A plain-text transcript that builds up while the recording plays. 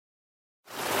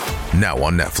Now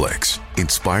on Netflix,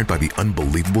 inspired by the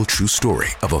unbelievable true story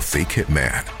of a fake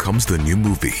hitman, comes the new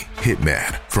movie,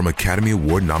 Hitman, from Academy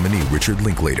Award nominee Richard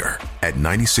Linklater. At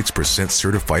 96%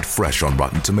 certified fresh on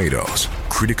Rotten Tomatoes,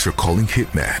 critics are calling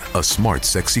Hitman a smart,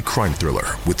 sexy crime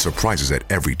thriller with surprises at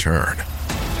every turn.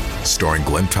 Starring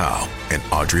Glenn Powell and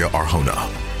Adria Arjona,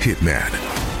 Hitman.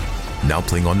 Now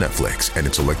playing on Netflix and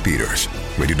in select theaters.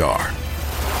 Rated R.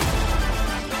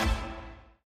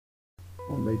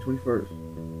 On May 21st,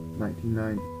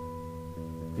 1990,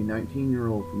 a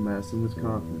 19-year-old from Madison,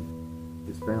 Wisconsin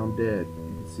is found dead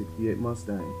in his 68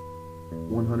 Mustang,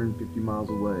 150 miles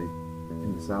away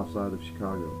in the south side of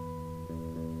Chicago.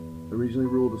 Originally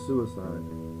ruled a suicide,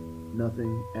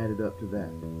 nothing added up to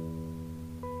that.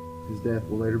 His death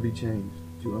will later be changed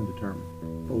to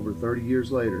undetermined. Over 30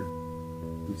 years later,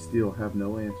 we still have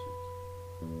no answers.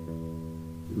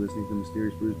 You're listening to the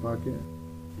Mysterious Brews Podcast,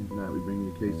 and tonight we bring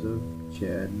you a case of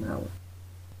Chad Maurer.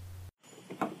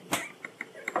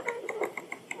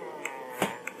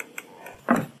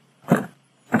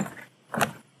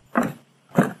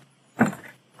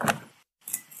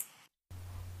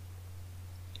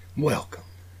 Welcome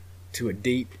to a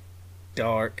deep,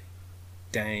 dark,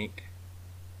 dank,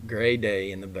 gray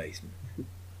day in the basement. A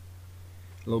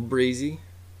little breezy,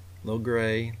 a little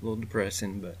gray, a little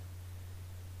depressing, but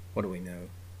what do we know?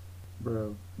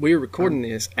 Bro. We are recording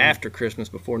this after Christmas,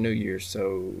 before New Year's,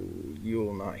 so you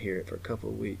will not hear it for a couple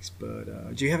of weeks. But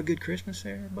did you have a good Christmas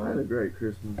there, Bob? I had a great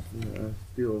Christmas. I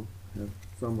still have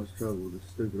so much trouble with this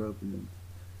stupid opening.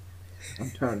 I'm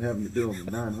tired of having to do them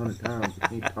 900 times. I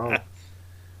can't talk.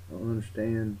 I don't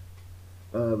understand.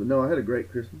 But no, I had a great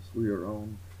Christmas. We are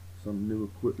on some new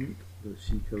equipment that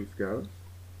She Coast got us.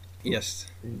 Yes.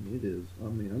 And it is, I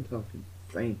mean, I'm talking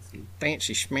fancy.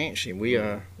 Fancy schmancy.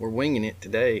 We're winging it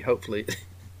today, hopefully.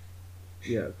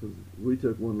 Yeah, because we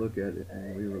took one look at it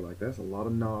and we were like, that's a lot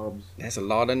of knobs. That's a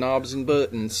lot of knobs and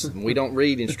buttons. We don't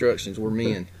read instructions. We're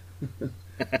men.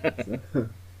 If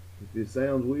it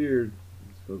sounds weird,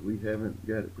 it's because we haven't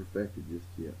got it perfected just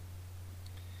yet.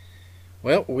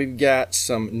 Well, we've got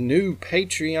some new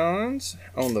Patreons.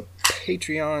 On the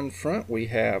Patreon front, we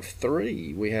have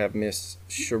 3. We have Miss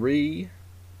Cherie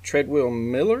Treadwell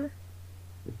Miller,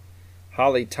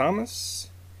 Holly Thomas,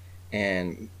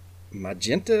 and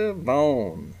Magenta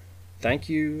Vaughn. Thank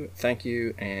you,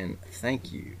 and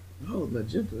thank you. Oh,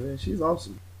 Magenta, man, she's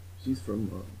awesome. She's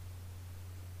from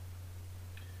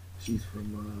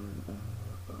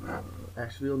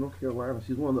Asheville, North Carolina.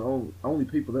 She's one of the only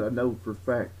people that I know for a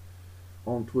fact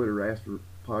on Twitter asked for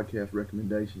podcast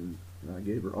recommendations, and I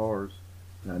gave her ours,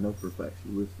 and I know for a fact she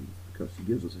listens because she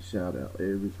gives us a shout out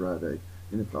every Friday,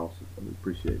 and it's awesome, and we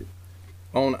appreciate it.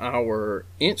 On our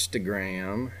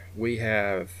Instagram, we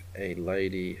have a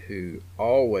lady who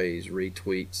always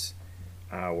retweets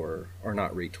not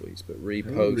retweets, but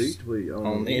reposts retweet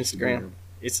on Instagram.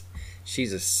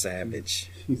 She's a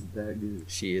savage. She's that good.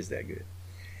 She is that good.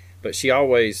 But she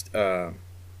always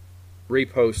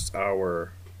reposts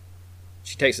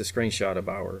she takes a screenshot of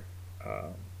our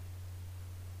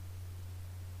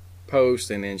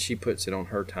post, and then she puts it on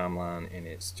her timeline, and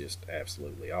it's just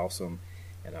absolutely awesome.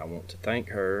 And I want to thank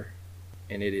her.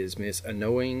 And it is Miss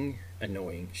Annoying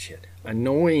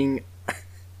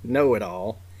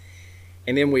Know-It-All.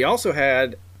 And then we also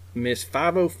had Miss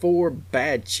 504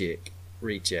 Bad Chick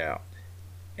reach out,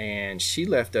 and she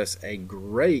left us a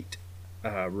great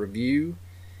review.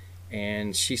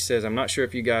 And she says, I'm not sure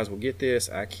if you guys will get this.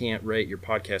 I can't rate your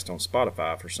podcast on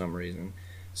Spotify for some reason.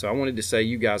 So I wanted to say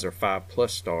you guys are 5+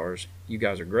 stars. You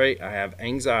guys are great. I have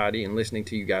anxiety, and listening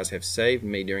to you guys have saved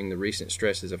me during the recent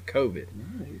stresses of COVID.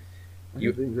 Nice. I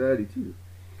have anxiety too.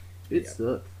 It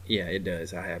sucks. Yeah, it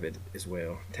does. I have it as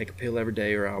well. Take a pill every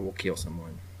day or I will kill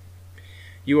someone.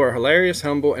 You are hilarious,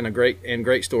 humble, and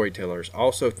great storytellers.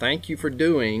 Also, thank you for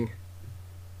doing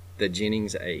the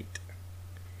Jennings 8.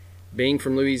 Being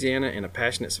from Louisiana and a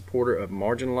passionate supporter of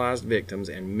marginalized victims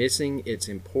and missing, it's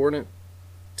important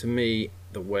to me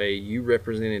the way you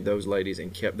represented those ladies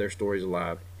and kept their stories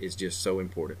alive is just so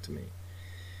important to me.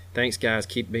 Thanks, guys.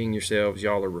 Keep being yourselves.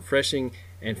 Y'all are refreshing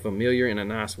and familiar in a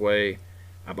nice way.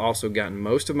 I've also gotten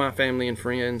most of my family and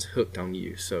friends hooked on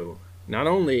you. So not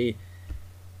only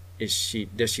does she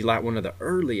like one of the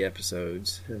early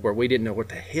episodes where we didn't know what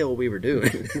the hell we were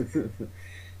doing,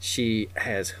 she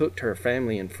has hooked her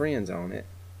family and friends on it.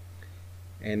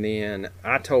 And then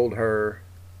I told her,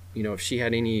 if she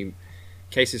had any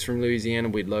cases from Louisiana,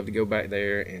 we'd love to go back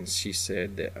there. And she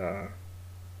said that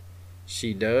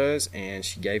she does, and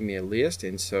she gave me a list.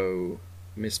 And so,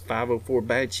 Miss 504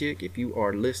 Bad Chick, if you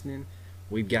are listening,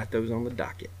 we've got those on the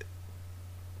docket.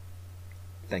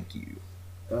 Thank you.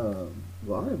 Well,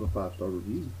 I have a 5-star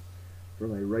review.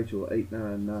 from a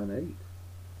Rachel8998.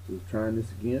 Was trying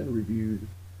this again, reviewed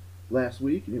last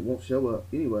week, and it won't show up.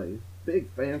 Anyways,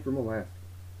 big fan from Alaska.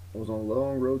 I was on a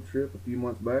long road trip a few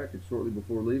months back, and shortly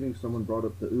before leaving, someone brought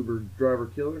up the Uber driver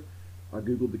killer. I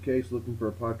googled the case looking for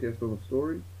a podcast on the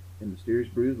story, and Mysterious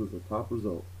Brews was the top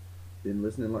result. Been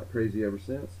listening like crazy ever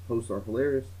since. Hosts are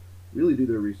hilarious, really do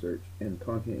their research, and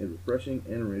content is refreshing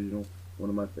and original.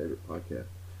 One of my favorite podcasts.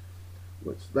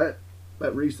 Which that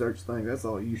research thing, that's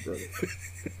all you said.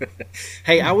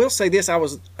 Hey, I will say this.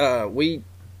 For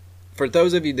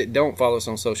those of you that don't follow us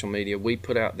on social media, we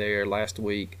put out there last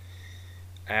week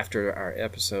after our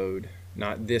episode,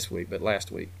 not this week, but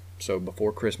last week, so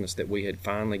before Christmas, that we had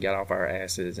finally got off our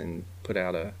asses and put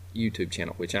out a YouTube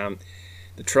channel, which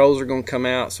the trolls are going to come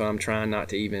out, so I'm trying not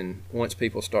to even, once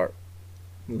people start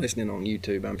listening on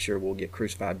YouTube, I'm sure we'll get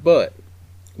crucified. But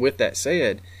with that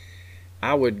said,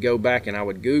 I would go back and I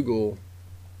would Google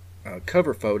a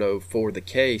cover photo for the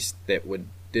case that would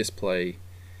display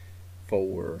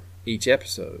for each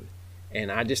episode.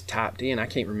 And I just typed in, I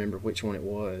can't remember which one it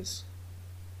was,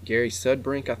 Gary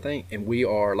Sudbrink, I think, and we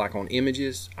are like on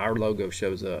images, our logo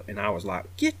shows up, and I was like,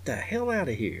 get the hell out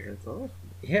of here. That's awesome.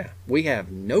 Yeah, we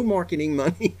have no marketing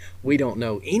money. We don't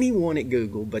know anyone at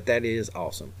Google, but that is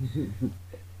awesome.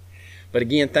 But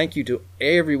again, thank you to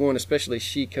everyone, especially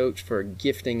She Coach, for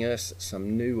gifting us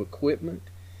some new equipment.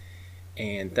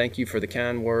 And thank you for the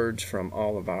kind words from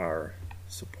all of our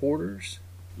supporters.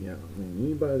 Yeah, I mean,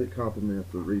 anybody that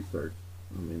compliments the research,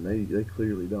 I mean, they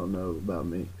clearly don't know about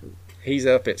me. He's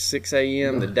up at 6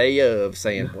 a.m. the day of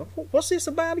saying, what's this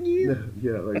about again?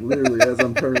 Yeah, like literally as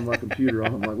I'm turning my computer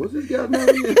on, I'm like, what's this guy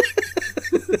doing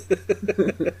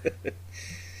again?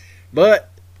 But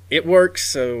it works,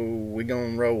 so we're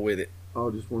going to roll with it. I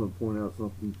just want to point out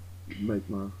something to make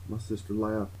my sister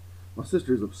laugh. My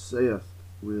sister is obsessed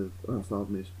with unsolved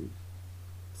mysteries.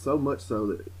 So much so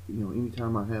that,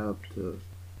 anytime I have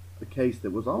a case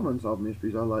that was on unsolved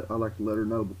mysteries, I like to let her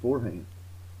know beforehand.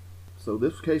 So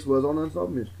this case was on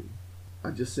unsolved mystery.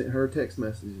 I just sent her a text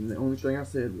message, and the only thing I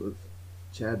said was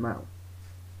Chad Maurer.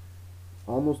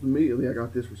 Almost immediately, I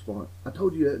got this response. I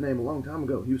told you that name a long time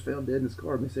ago. He was found dead in his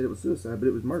car, and they said it was suicide, but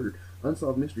it was murder.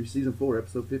 Unsolved Mystery, Season 4,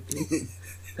 Episode 15.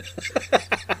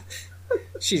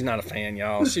 She's not a fan,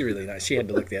 y'all. She really not. She had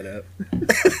to look that up.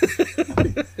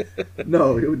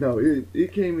 No,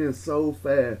 it came in so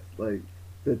fast, like,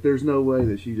 that there's no way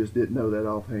that she just didn't know that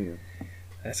offhand.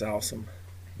 That's awesome.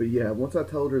 But yeah, once I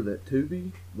told her that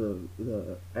Tubi,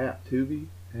 the app Tubi,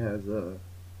 has an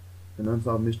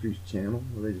Unsolved Mysteries channel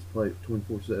where they just play it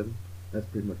 24/7. That's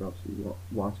pretty much obviously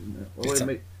watching that. Well, I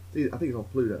think it's on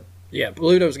Pluto. Yeah,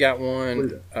 Pluto's got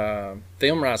one.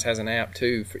 FilmRise has an app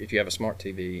too for if you have a smart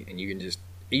TV, and you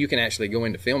can actually go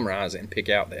into FilmRise and pick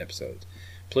out the episodes.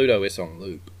 Pluto is on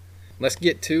loop. Let's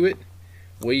get to it.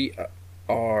 We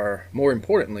are, more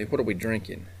importantly, what are we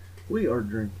drinking? We are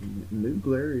drinking New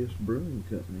Glarious Brewing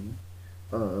Company,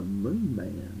 Moon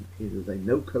Man. It is a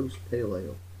no-coast pale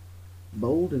ale,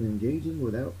 bold and engaging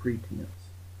without pretense.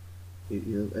 It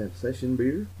is a session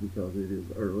beer because it is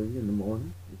early in the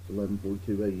morning. It's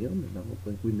 11:42 a.m. and I don't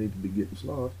think we need to be getting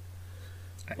sloshed.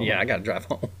 Yeah, I got to drive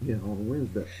home. Yeah, on a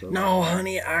Wednesday. So. No,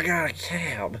 honey, I got a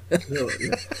cab. Yeah.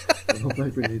 I don't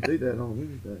think we need to do that on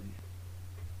Wednesday.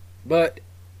 But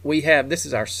this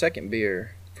is our second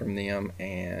beer from them,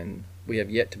 and we have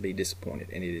yet to be disappointed,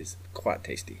 and it is quite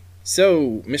tasty.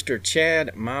 So, Mr.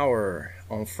 Chad Maurer,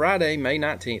 on Friday, May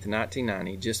 19th,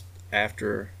 1990, just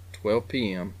after 12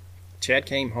 p.m., Chad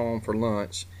came home for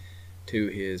lunch to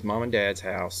his mom and dad's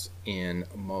house in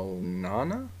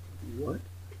Monona. What?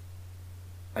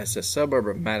 It's a suburb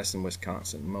of Madison,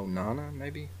 Wisconsin. Monona,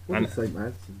 maybe? We'll just say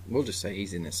Madison. We'll just say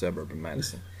he's in the suburb of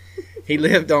Madison. He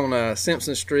lived on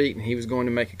Simpson Street, and he was going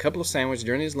to make a couple of sandwiches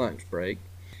during his lunch break.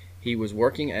 He was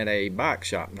working at a bike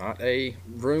shop, not a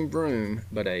vroom vroom,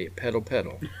 but a pedal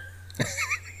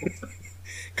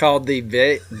called the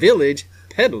Village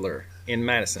Peddler in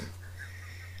Madison.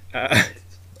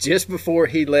 Just before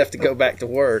he left to go back to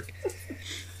work,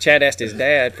 Chad asked his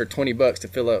dad for $20 to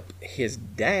fill up his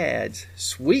dad's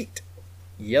sweet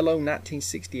yellow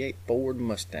 1968 Ford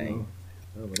Mustang.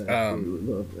 I would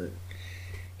absolutely love that.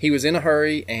 He was in a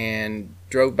hurry and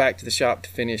drove back to the shop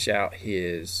to finish out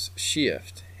his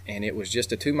shift. And it was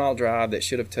just a 2-mile drive that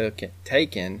should have taken.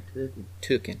 Should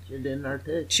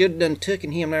have done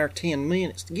taken him there 10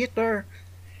 minutes to get there.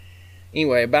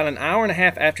 Anyway, about an hour and a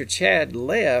half after Chad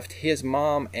left, his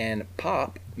mom and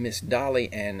pop, Miss Dolly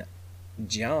and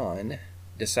John,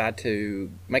 decided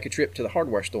to make a trip to the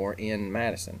hardware store in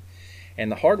Madison.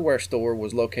 And the hardware store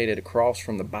was located across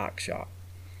from the bike shop.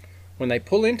 When they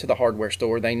pull into the hardware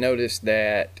store, they notice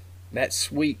that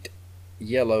sweet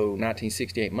yellow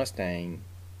 1968 Mustang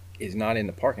is not in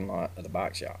the parking lot of the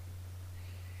bike shop.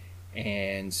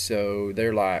 And so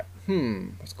they're like,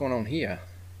 what's going on here?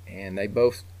 And they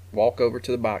both walk over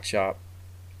to the bike shop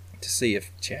to see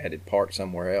if Chad had parked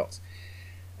somewhere else.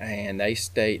 And they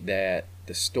state that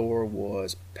the store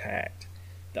was packed.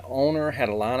 The owner had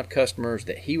a line of customers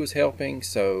that he was helping,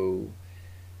 so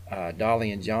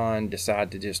Dolly and John decide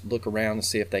to just look around to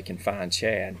see if they can find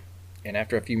Chad. And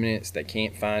after a few minutes, they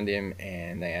can't find him,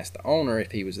 and they ask the owner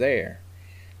if he was there.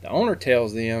 The owner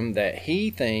tells them that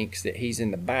he thinks that he's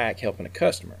in the back helping a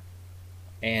customer.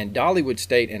 And Dolly would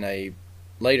state in a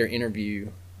later interview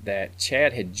that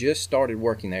Chad had just started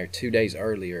working there 2 days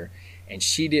earlier, and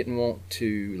she didn't want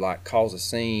to like cause a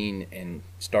scene and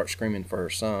start screaming for her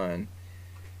son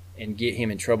and get him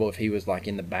in trouble if he was like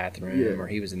in the bathroom or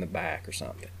he was in the back or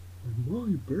something. Mom,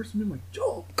 you burst me in my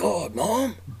jaw. God,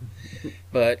 Mom.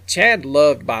 But Chad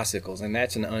loved bicycles, and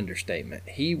that's an understatement.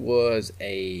 He was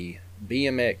a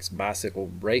BMX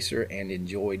bicycle racer and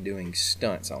enjoyed doing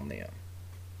stunts on them.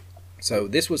 So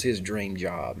this was his dream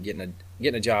job, getting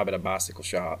a job at a bicycle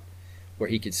shop where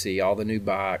he could see all the new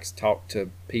bikes, talk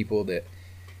to people that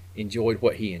enjoyed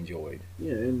what he enjoyed.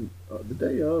 Yeah, and the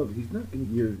day of, he's not going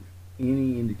to give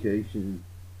any indication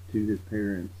to his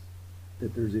parents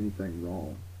that there's anything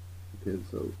wrong.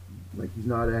 Because he's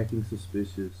not acting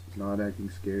suspicious, he's not acting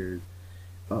scared.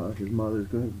 His mother's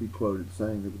going to be quoted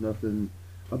saying there was nothing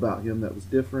about him that was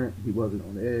different. He wasn't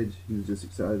on edge. He was just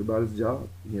excited about his job.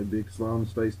 He had a big smile on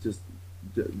his face, just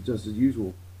as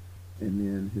usual. And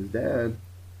then his dad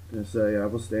going to say, I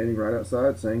was standing right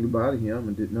outside saying goodbye to him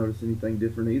and didn't notice anything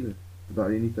different either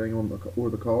about anything on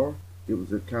the car. It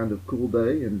was a kind of cool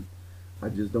day, and I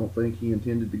just don't think he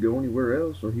intended to go anywhere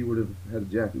else, or he would have had a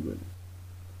jacket with him.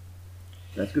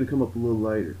 That's going to come up a little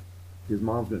later. His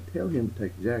mom's going to tell him to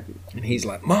take the jacket. And he's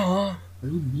like, Mom, I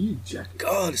don't need a jacket.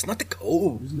 God, it's not the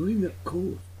cold. It's not even that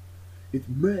cold. It's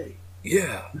May.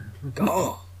 Yeah.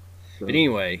 God. But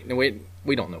anyway,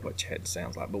 we don't know what Chad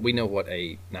sounds like, but we know what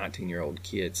a 19-year-old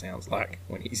kid sounds like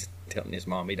when he's telling his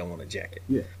mom he don't want a jacket.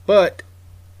 Yeah. But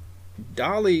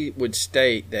Dolly would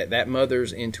state that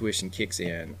mother's intuition kicks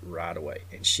in right away,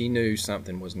 and she knew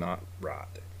something was not right.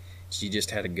 She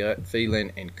just had a gut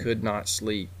feeling and could not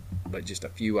sleep but just a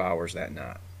few hours that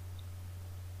night.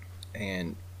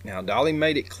 And now Dolly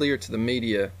made it clear to the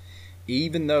media,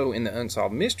 even though in the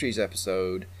Unsolved Mysteries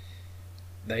episode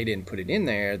they didn't put it in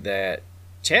there, that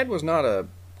Chad was not a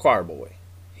choir boy.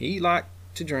 He liked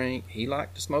to drink, he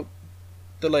liked to smoke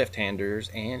the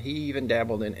left-handers, and he even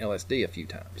dabbled in LSD a few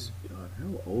times. God,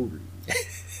 how old are you?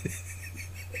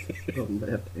 The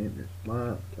left-handers,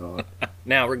 my God.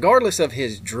 Now, regardless of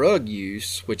his drug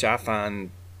use, which I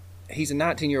find, he's a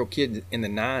 19-year-old kid in the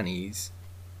 90s.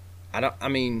 I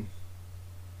don't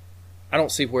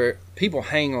see where people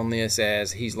hang on this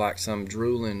as he's like some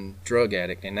drooling drug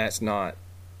addict, and that's not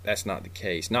the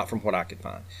case, not from what I could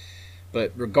find.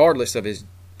 But regardless of his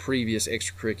previous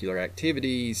extracurricular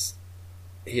activities,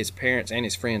 his parents and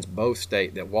his friends both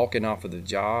state that walking off of the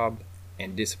job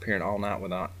and disappearing all night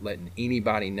without letting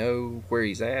anybody know where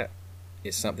he's at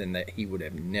is something that he would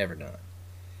have never done.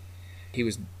 He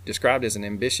was described as an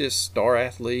ambitious star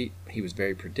athlete. He was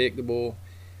very predictable,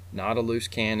 not a loose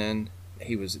cannon.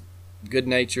 He was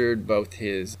good-natured. Both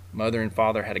his mother and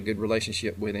father had a good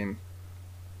relationship with him.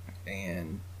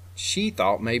 And she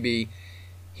thought maybe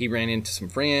he ran into some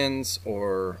friends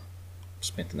or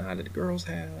spent the night at a girl's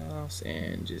house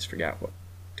and just forgot what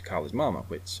to call his mama,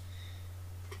 which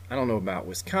I don't know about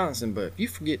Wisconsin, but if you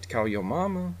forget to call your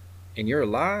mama and you're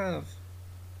alive,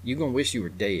 you're going to wish you were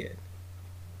dead.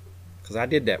 Because I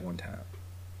did that one time,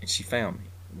 and she found me.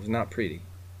 It was not pretty.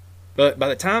 But by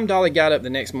the time Dolly got up the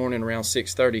next morning around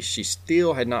 6:30, she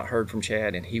still had not heard from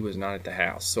Chad, and he was not at the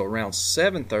house. So around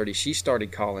 7:30, she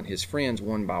started calling his friends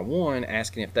one by one,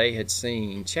 asking if they had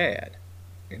seen Chad.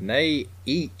 And they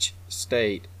each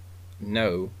state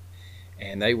no,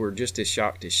 and they were just as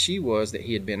shocked as she was that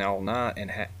he had been out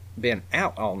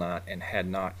all night and had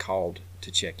not called to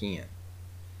check in.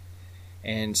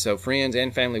 And so friends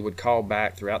and family would call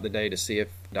back throughout the day to see if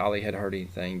Dolly had heard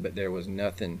anything, but there was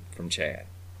nothing from Chad.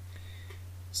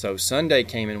 So Sunday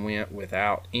came and went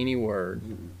without any word.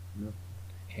 No.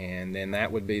 And then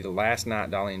that would be the last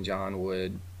night Dolly and John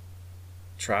would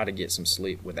try to get some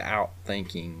sleep without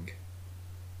thinking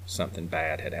something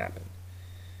bad had happened.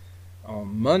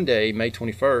 On Monday, May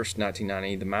 21st,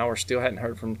 1990, the Maurer still hadn't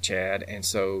heard from Chad, and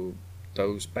so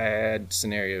those bad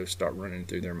scenarios start running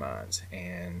through their minds.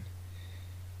 And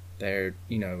they're,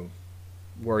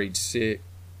 worried sick.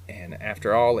 And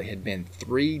after all, it had been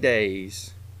 3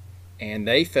 days, and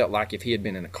they felt like if he had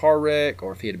been in a car wreck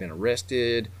or if he had been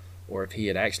arrested or if he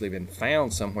had actually been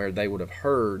found somewhere, they would have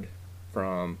heard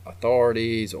from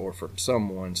authorities or from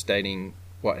someone stating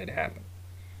what had happened.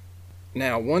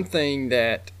 Now, one thing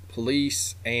that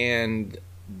police and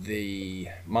the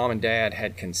mom and dad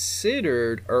had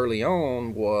considered early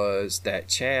on was that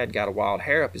Chad got a wild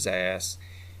hair up his ass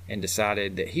and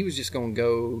decided that he was just going to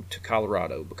go to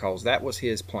Colorado because that was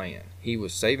his plan. He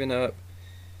was saving up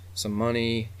some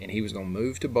money and he was going to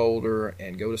move to Boulder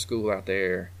and go to school out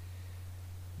there.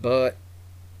 But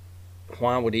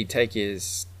why would he take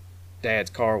his dad's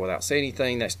car without saying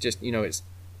anything? That's just,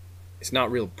 it's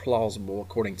not real plausible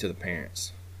according to the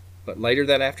parents. But later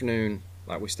that afternoon,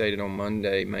 like we stated on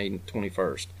Monday, May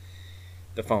 21st,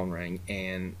 the phone rang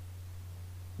and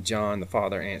John, the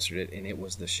father, answered it, and it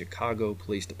was the Chicago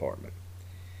Police Department.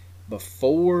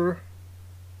 Before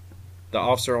the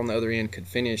officer on the other end could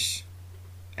finish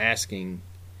asking,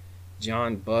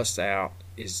 John busts out,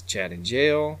 is Chad in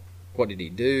jail? What did he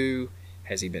do?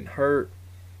 Has he been hurt?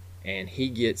 And he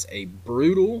gets a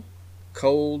brutal,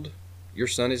 cold, your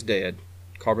son is dead,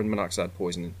 carbon monoxide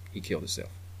poisoning. He killed himself.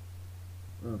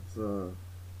 That's,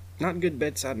 not good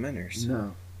bedside manners.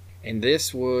 no. And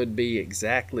this would be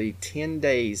exactly 10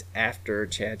 days after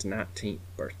Chad's 19th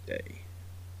birthday.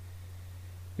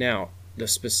 Now, the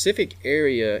specific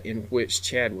area in which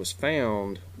Chad was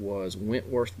found was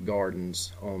Wentworth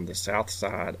Gardens on the south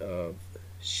side of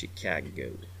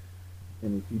Chicago.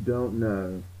 And if you don't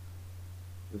know,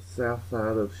 the south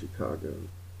side of Chicago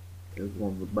is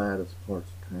one of the baddest parts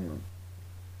of town.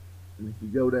 And if you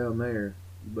go down there,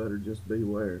 you better just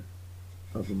beware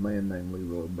of a man named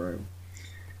Leroy Brown.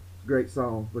 It's a great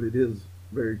song, but it is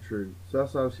very true. South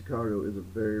side of Chicago is a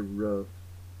very rough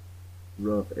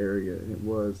area, and it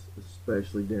was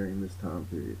especially during this time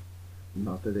period.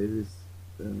 Not that it is,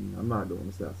 I'm not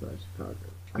going to south side of Chicago.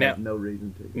 I have no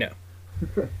reason to. No.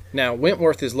 Now,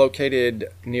 Wentworth is located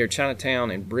near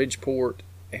Chinatown and Bridgeport,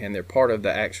 and they're part of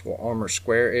the actual Armour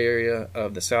Square area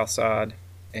of the south side.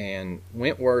 And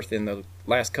Wentworth, in the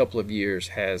last couple of years,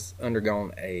 has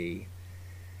undergone a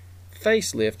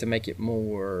facelift to make it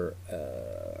more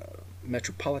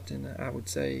metropolitan, I would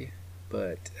say.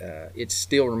 But it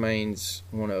still remains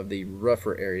one of the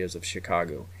rougher areas of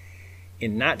Chicago.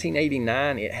 In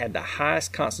 1989, it had the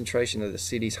highest concentration of the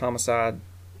city's homicide,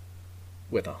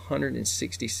 with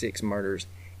 166 murders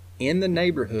in the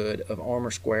neighborhood of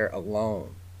Armour Square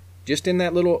alone. Just in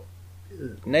that little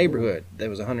neighborhood, there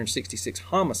was 166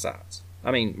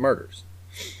 murders.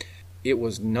 It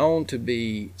was known to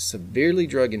be severely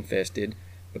drug infested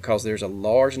because there's a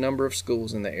large number of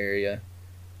schools in the area,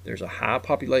 there's a high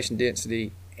population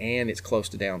density, and it's close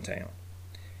to downtown.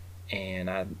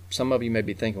 And some of you may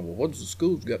be thinking, well, what does the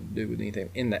schools got to do with anything?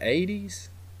 In the 80s?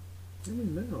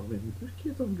 There's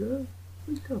kids on drugs.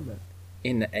 What are you talking about?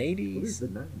 In the 80s? Well, it's the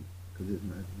 90s, because it's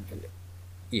 90s.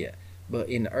 Yeah, but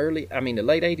in the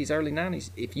late 80s, early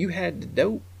 90s, if you had the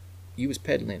dope, you was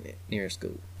peddling it near a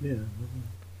school. Yeah,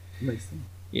 makes sense.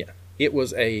 Yeah, it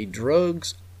was a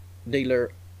drugs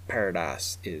dealer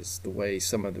paradise, is the way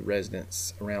some of the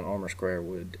residents around Armour Square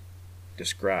would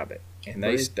describe it. And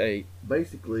they state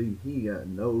basically he got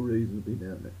no reason to be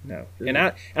down there. No, and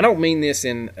I don't mean this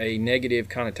in a negative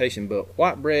connotation, but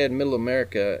white bread middle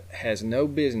America has no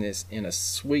business in a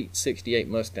sweet '68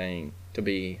 Mustang to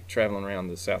be traveling around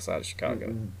the south side of Chicago.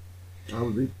 Mm-hmm.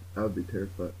 I would be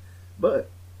terrified. But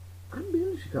I've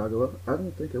been to Chicago. I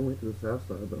don't think I went to the south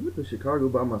side, but I went to Chicago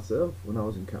by myself when I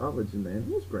was in college, and man,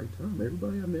 it was a great time.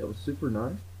 Everybody I met was super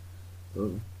nice.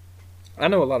 So I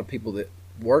know a lot of people that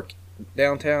work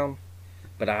downtown,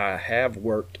 but I have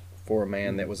worked for a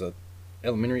man that was a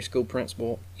elementary school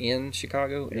principal in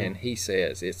Chicago, and he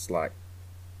says it's like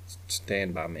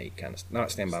stand by me, kind of,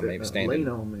 not stand by me, but lean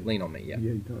on me. Lean on me, yeah.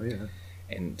 Yeah.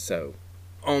 And so,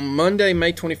 on Monday,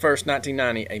 May 21st,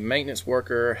 1990, a maintenance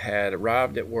worker had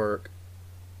arrived at work,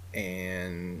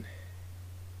 and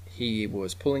he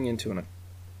was pulling into an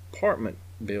apartment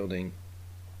building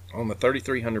on the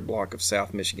 3300 block of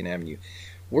South Michigan Avenue.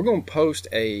 We're going to post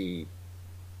a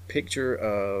picture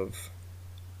of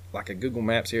like a Google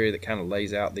Maps area that kind of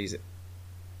lays out these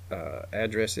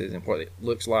addresses and what it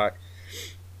looks like.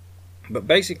 But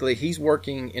basically, he's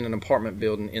working in an apartment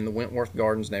building in the Wentworth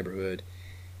Gardens neighborhood,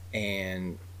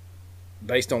 and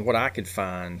based on what I could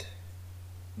find,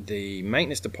 the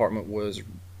maintenance department was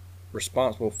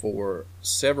responsible for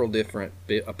several different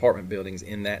apartment buildings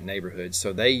in that neighborhood,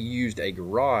 so they used a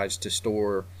garage to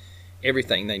store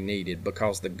everything they needed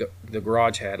because the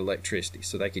garage had electricity,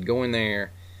 so they could go in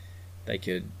there, they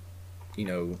could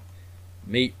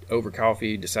meet over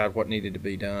coffee, decide what needed to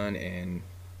be done, and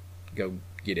go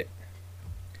get it.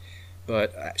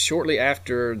 But shortly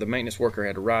after the maintenance worker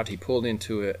had arrived, he pulled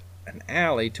into an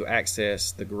alley to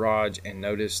access the garage and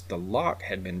noticed the lock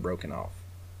had been broken off.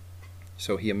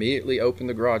 So he immediately opened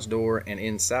the garage door, and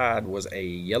inside was a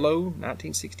yellow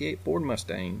 1968 Ford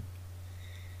Mustang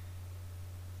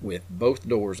with both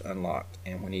doors unlocked.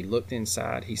 And when he looked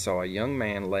inside, he saw a young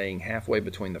man laying halfway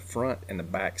between the front and the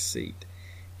back seat.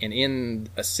 And in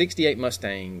a 68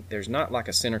 Mustang, there's not like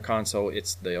a center console.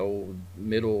 It's the old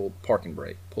middle parking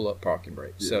brake, pull-up parking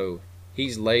brake. Yeah. So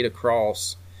he's laid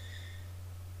across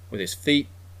with his feet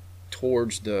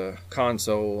towards the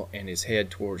console and his head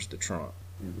towards the trunk.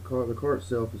 And the car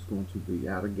itself is going to be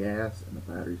out of gas, and the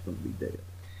battery's going to be dead.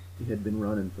 It had been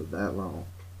running for that long.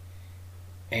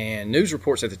 And news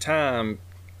reports at the time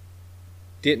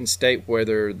didn't state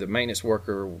whether the maintenance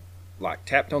worker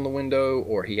tapped on the window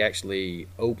or he actually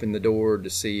opened the door to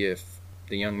see if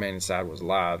the young man inside was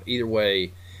alive. Either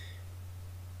way,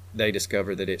 they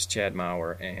discover that it's Chad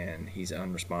Maurer and he's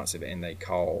unresponsive, and they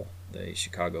call the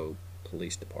Chicago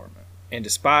Police Department. And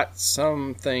despite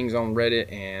some things on Reddit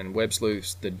and web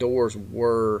sleuths, the doors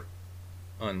were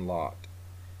unlocked.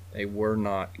 They were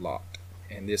not locked.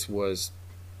 And this was,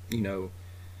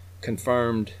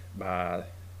 confirmed by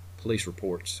police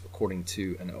reports according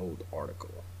to an old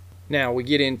article. Now we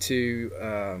get into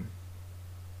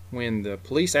when the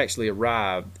police actually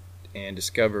arrived and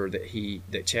discovered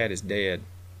that Chad is dead.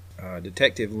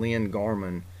 Detective Lynn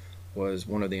Garman was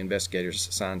one of the investigators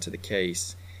assigned to the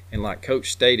case, and like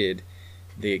Coach stated,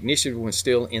 the ignition was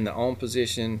still in the on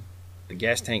position, the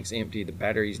gas tank's empty, the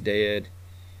battery's dead,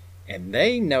 and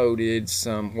they noted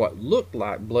some what looked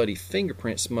like bloody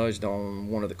fingerprints smudged on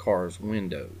one of the car's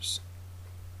windows.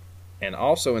 And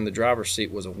also in the driver's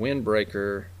seat was a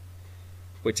windbreaker,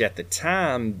 which at the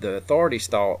time the authorities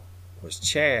thought was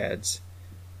Chad's,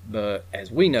 but as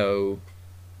we know,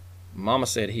 Mama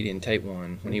said he didn't take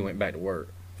one when he went back to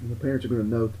work. And the parents are going to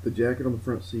note that the jacket on the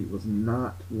front seat was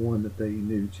not one that they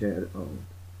knew Chad owned.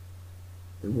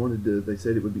 They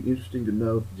said it would be interesting to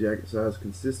know if the jacket size is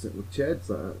consistent with Chad's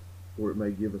size, or it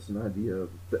may give us an idea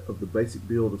of the basic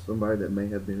build of somebody that may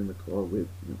have been in the car with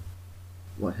him.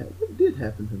 What did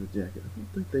happen to the jacket? I don't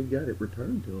think they got it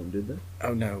returned to them, did they?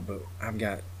 Oh no, but I've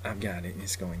got it.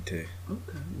 It's going to.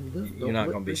 Okay. Well, you're not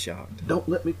going to be shocked. Don't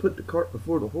let me put the cart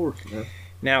before the horse.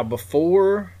 Now,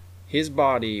 before his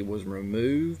body was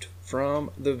removed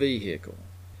from the vehicle,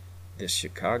 the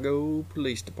Chicago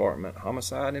Police Department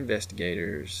homicide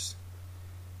investigators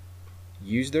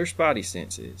used their spidey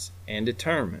senses and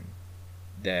determined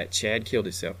that Chad killed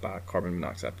himself by carbon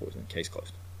monoxide poisoning. Case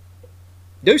closed.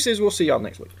 Deuces, we'll see y'all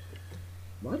next week.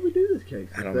 Why did we do this case?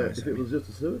 I don't know. If it was just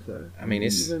a suicide. I mean,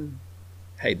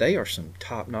 hey, they are some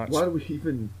top-notch why do we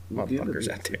even motherfuckers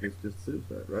out there. It's just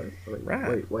suicide, right?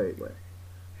 Right. Wait.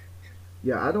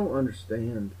 Yeah, I don't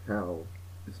understand how,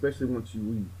 especially once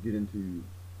we get into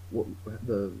what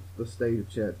the state of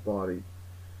Chad's body,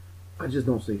 I just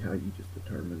don't see how you just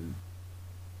determine.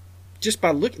 Just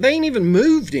by looking, they ain't even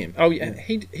moved him. Oh yeah,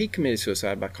 he committed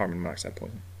suicide by carbon monoxide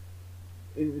poisoning.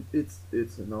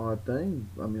 It's an odd thing.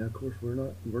 I mean, of course, we're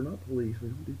not police. We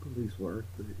don't do police work,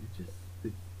 but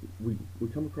we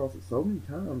come across it so many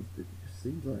times that it just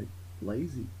seems like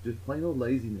just plain old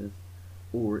laziness,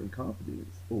 or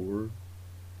incompetence, or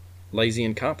lazy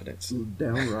incompetence,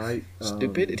 downright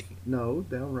stupidity. No,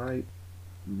 downright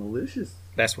malicious.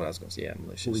 That's what I was going to say. Yeah,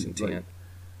 malicious intent.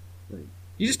 Like,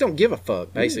 you just don't give a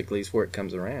fuck. Basically, is where it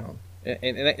comes around, and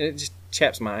it just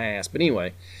chaps my ass. But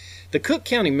anyway. The Cook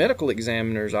County Medical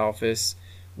Examiner's Office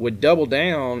would double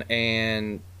down,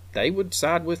 and they would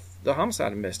side with the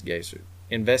homicide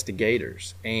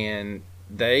investigators, and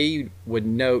they would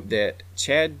note that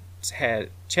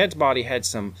Chad's body had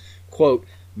some, quote,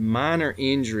 minor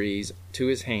injuries to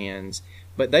his hands,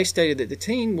 but they stated that the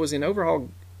teen was in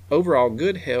overall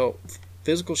good health,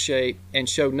 physical shape, and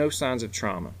showed no signs of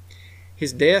trauma.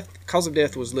 His cause of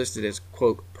death was listed as,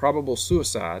 quote, probable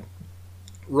suicide.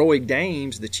 Roy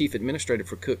Dames, the chief administrator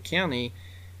for Cook County,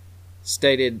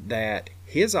 stated that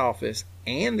his office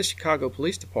and the Chicago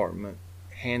Police Department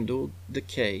handled the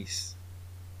case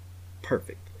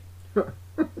perfectly.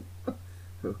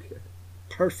 Okay.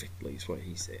 Perfectly is what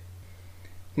he said.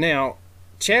 Now,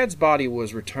 Chad's body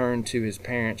was returned to his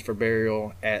parents for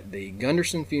burial at the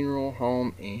Gunderson Funeral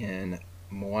Home in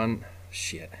Monona,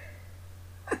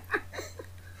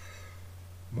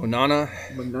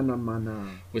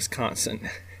 Wisconsin.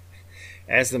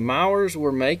 As the Maurers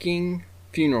were making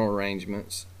funeral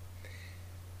arrangements,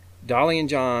 Dolly and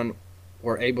John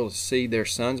were able to see their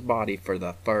son's body for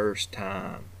the first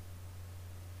time.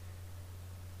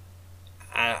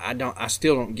 I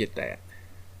still don't get that.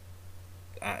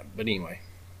 But anyway,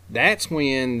 that's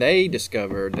when they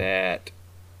discovered that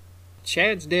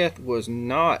Chad's death was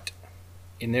not,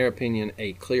 in their opinion,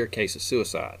 a clear case of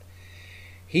suicide.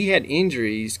 He had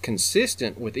injuries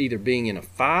consistent with either being in a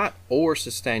fight or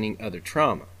sustaining other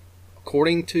trauma.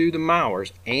 According to the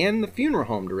Maurers and the funeral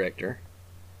home director,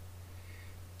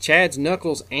 Chad's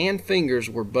knuckles and fingers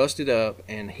were busted up,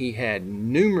 and he had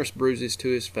numerous bruises to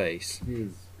his face.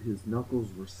 His knuckles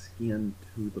were skinned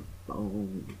to the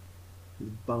bone.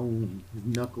 His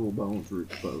knuckle bones were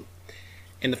exposed.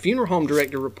 And the funeral home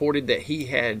director reported that he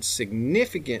had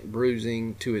significant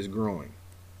bruising to his groin.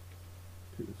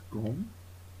 To his groin?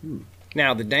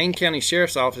 Now, the Dane County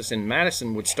Sheriff's Office in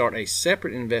Madison would start a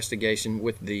separate investigation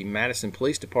with the Madison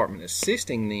Police Department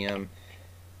assisting them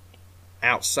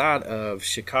outside of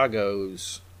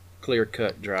Chicago's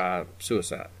clear-cut, dry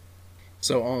suicide.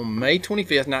 So on May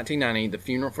 25th, 1990, the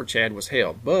funeral for Chad was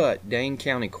held, but Dane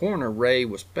County Coroner Ray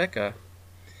Waspeka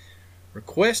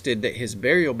requested that his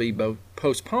burial be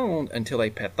postponed until a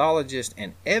pathologist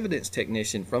and evidence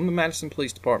technician from the Madison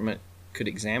Police Department could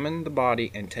examine the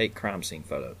body and take crime scene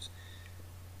photos.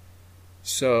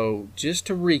 So, just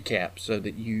to recap so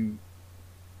that you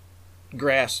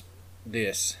grasp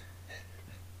this,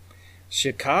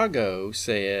 Chicago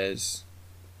says,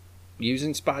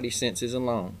 using spidey senses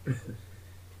alone,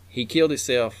 he killed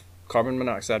himself, carbon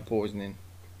monoxide poisoning,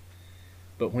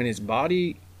 but when his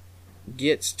body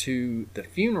gets to the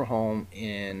funeral home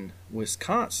in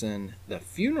Wisconsin, the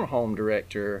funeral home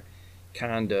director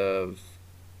kind of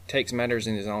takes matters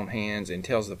in his own hands and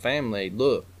tells the family,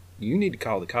 look, you need to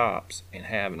call the cops and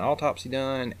have an autopsy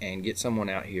done and get someone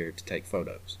out here to take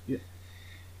photos. Yeah.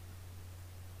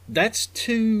 That's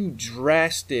two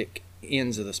drastic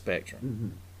ends of the spectrum. Mm-hmm.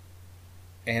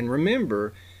 And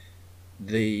remember,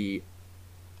 the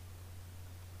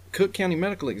Cook County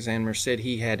Medical Examiner said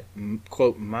he had,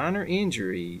 quote, minor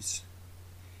injuries,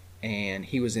 and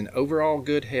he was in overall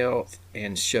good health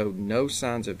and showed no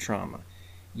signs of trauma.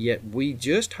 Yet we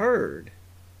just heard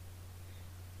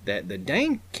that the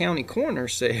Dane County Coroner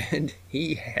said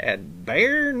he had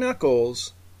bare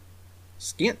knuckles,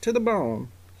 skint to the bone,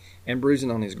 and bruising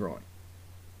on his groin.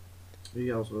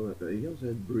 He also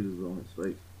had bruises on his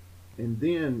face. And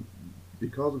then,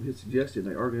 because of his suggestion,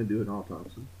 they are going to do an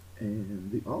autopsy.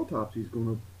 And the autopsy is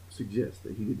going to suggest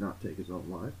that he did not take his own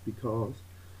life because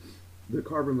the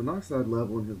carbon monoxide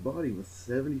level in his body was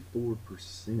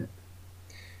 74%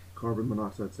 carbon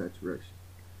monoxide saturation.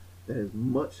 That is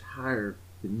much higher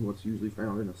than what's usually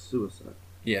found in a suicide.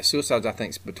 Yeah, suicides, I think,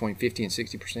 is between 50 and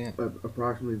 60%.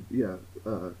 Approximately, yeah.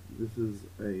 This is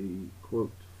a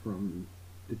quote from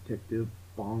Detective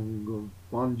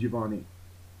Bongiovanni.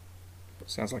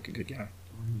 Sounds like a good guy.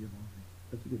 Bongiovanni.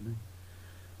 That's a good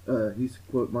name. He's,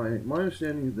 quote, my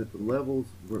understanding is that the levels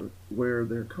where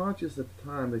they're conscious at the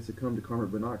time they succumb to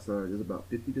carbon monoxide is about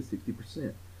 50 to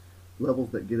 60%. Levels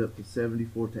that get up to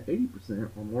 74 to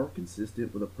 80% are more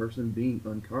consistent with a person being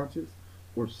unconscious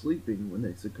or sleeping when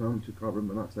they succumb to carbon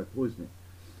monoxide poisoning.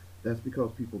 That's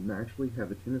because people naturally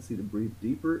have a tendency to breathe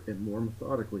deeper and more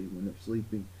methodically when they're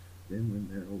sleeping than when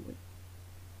they're awake.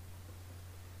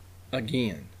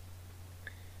 Again,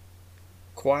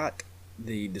 quite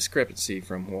the discrepancy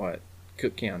from what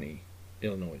Cook County,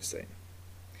 Illinois is saying.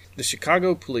 The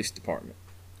Chicago Police Department,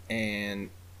 and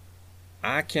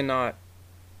I cannot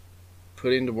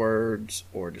put into words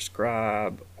or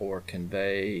describe or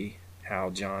convey how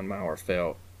John Maurer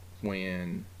felt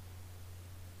when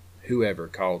whoever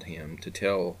called him to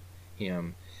tell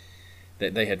him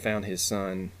that they had found his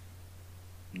son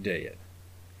dead.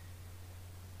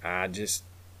 I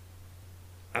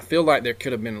feel like there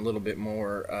could have been a little bit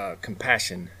more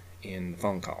compassion in the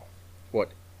phone call. What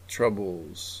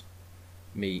troubles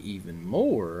me even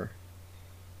more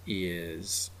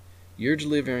is you're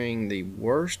delivering the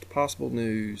worst possible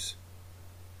news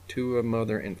to a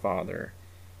mother and father,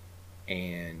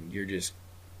 and you're just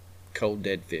cold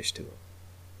dead fish to them.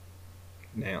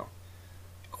 Now,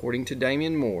 according to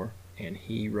Damian Moore, and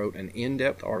he wrote an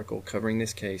in-depth article covering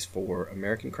this case for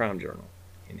American Crime Journal,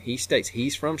 and he states,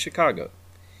 he's from Chicago,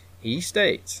 he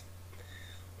states,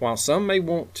 while some may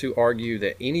want to argue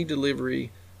that any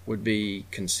delivery would be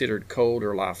considered cold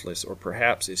or lifeless, or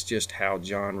perhaps it's just how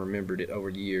John remembered it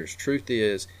over the years, truth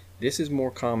is, this is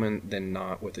more common than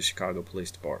not with the Chicago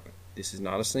Police Department. This is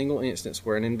not a single instance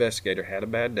where an investigator had a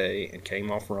bad day and came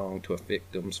off wrong to a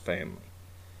victim's family.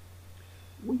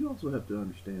 Well, you also have to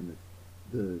understand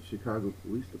that the Chicago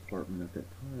Police Department at that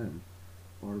time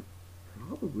are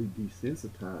probably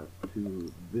desensitized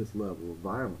to this level of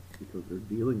violence because they're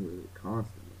dealing with it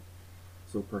constantly.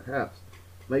 So perhaps,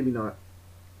 maybe not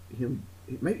him.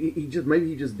 Maybe he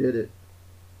just did it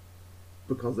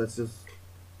because that's just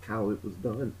how it was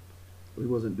done. He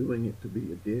wasn't doing it to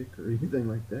be a dick or anything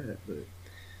like that, but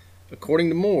According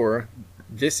to Maurer,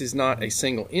 this is not a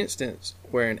single instance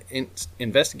where an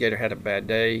investigator had a bad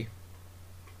day,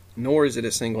 nor is it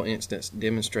a single instance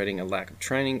demonstrating a lack of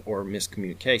training or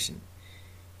miscommunication.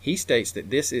 He states that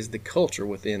this is the culture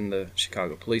within the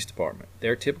Chicago Police Department.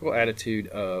 Their typical attitude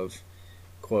of,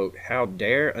 quote, how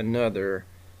dare another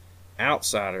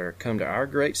outsider come to our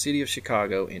great city of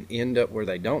Chicago and end up where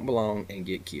they don't belong and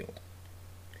get killed.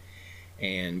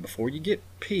 And before you get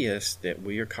pissed that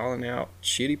we are calling out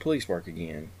shitty police work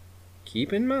again,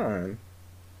 keep in mind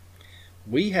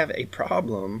we have a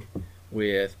problem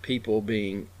with people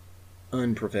being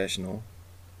unprofessional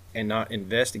and not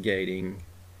investigating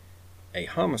a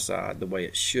homicide the way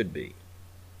it should be.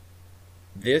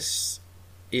 This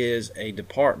is a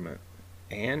department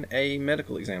and a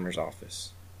medical examiner's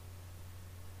office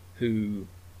who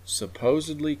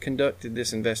supposedly conducted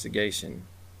this investigation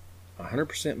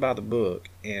 100% by the book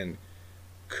and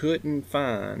couldn't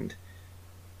find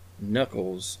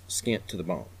knuckles skint to the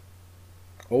bone.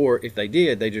 Or if they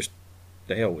did, they just,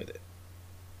 the hell with it.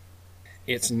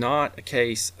 It's not a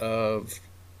case of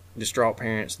distraught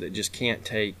parents that just can't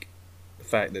take the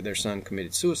fact that their son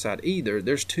committed suicide either.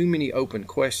 There's too many open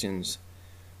questions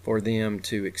for them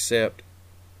to accept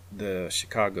the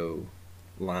Chicago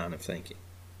line of thinking.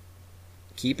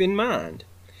 Keep in mind,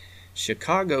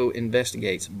 Chicago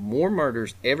investigates more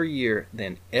murders every year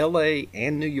than LA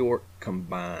and New York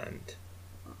combined.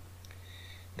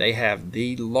 They have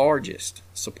the largest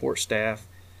support staff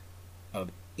of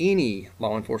any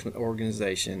law enforcement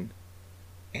organization,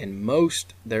 and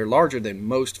they're larger than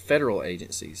most federal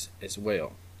agencies as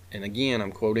well. And again,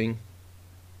 I'm quoting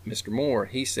Mr. Moore.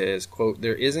 He says, quote,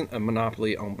 there isn't a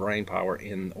monopoly on brain power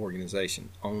in the organization,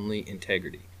 only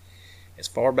integrity. As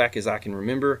far back as I can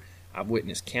remember, I've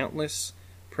witnessed countless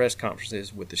press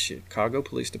conferences with the Chicago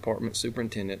Police Department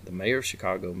superintendent, the mayor of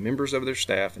Chicago, members of their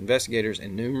staff, investigators,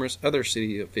 and numerous other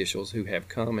city officials who have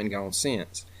come and gone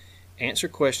since. Answer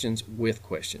questions with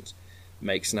questions.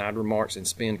 Make snide remarks and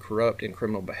spin corrupt and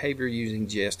criminal behavior using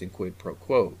jest and quid pro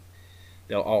quo.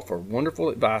 They'll offer wonderful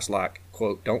advice like,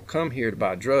 quote, don't come here to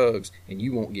buy drugs and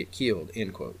you won't get killed,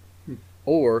 end quote.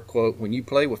 Or, quote, when you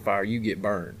play with fire, you get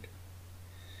burned.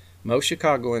 Most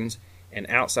Chicagoans and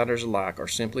outsiders alike are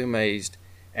simply amazed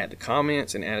at the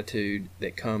comments and attitude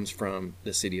that comes from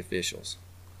the city officials.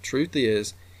 Truth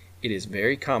is, it is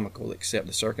very comical, except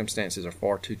the circumstances are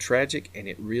far too tragic, and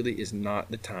it really is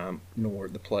not the time nor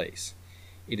the place.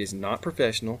 It is not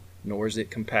professional, nor is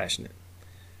it compassionate.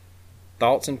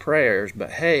 Thoughts and prayers,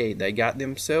 but hey, they got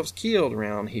themselves killed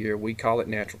around here. We call it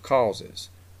natural causes.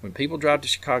 When people drive to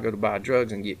Chicago to buy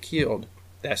drugs and get killed,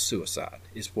 that's suicide,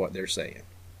 is what they're saying.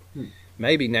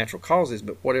 Maybe natural causes,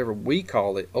 but whatever we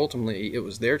call it, ultimately it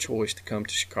was their choice to come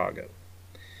to Chicago.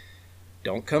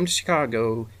 Don't come to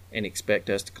Chicago and expect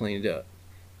us to clean it up.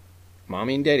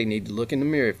 Mommy and Daddy need to look in the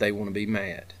mirror if they want to be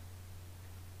mad.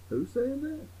 Who's saying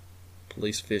that?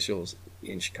 Police officials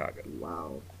in Chicago.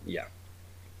 Wow. Yeah.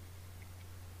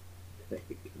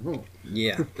 Oh.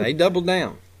 Yeah, they doubled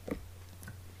down.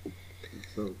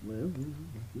 So, well,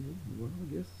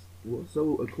 I guess. Well,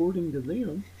 so according to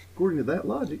them, according to that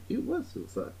logic, it was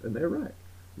suicide, and they're right.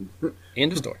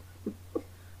 End of story.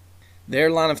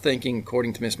 Their line of thinking,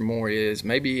 according to Mr. Moore, is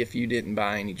maybe if you didn't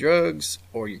buy any drugs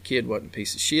or your kid wasn't a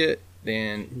piece of shit,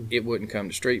 then it wouldn't come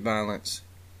to street violence.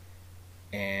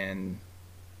 And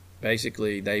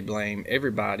basically, they blame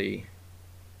everybody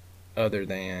other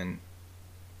than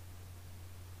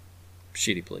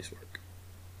shitty police work.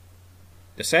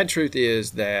 The sad truth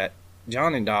is that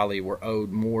John and Dolly were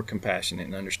owed more compassion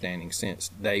and understanding since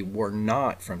they were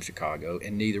not from Chicago,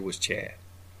 and neither was Chad.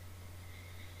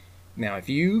 Now, if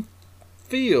you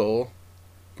feel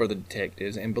for the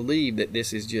detectives and believe that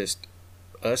this is just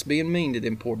us being mean to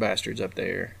them poor bastards up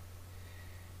there,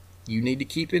 you need to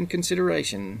keep in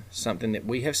consideration something that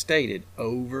we have stated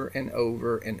over and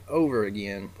over and over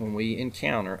again when we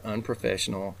encounter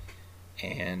unprofessional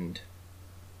and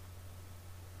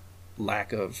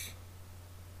lack of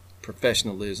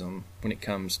professionalism when it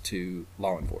comes to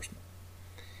law enforcement.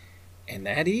 And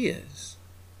that is...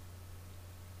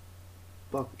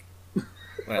 Fuck.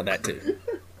 Well, that too.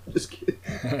 Just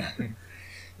kidding.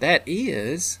 That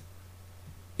is,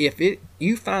 if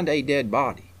you find a dead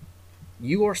body,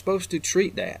 you are supposed to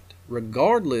treat that,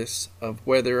 regardless of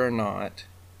whether or not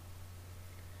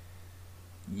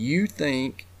you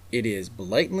think it is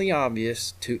blatantly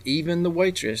obvious to even the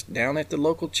waitress down at the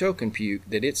local choke and puke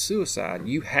that it's suicide.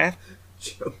 You have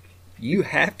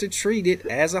to treat it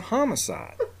as a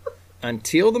homicide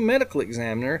until the medical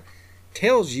examiner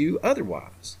tells you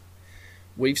otherwise.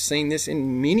 We've seen this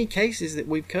in many cases that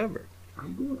we've covered.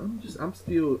 I'm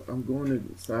going to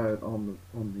decide on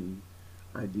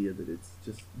the idea that it's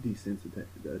just desensitized.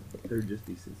 They're just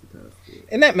desensitized to it.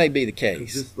 And that may be the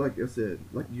case. Just like I said,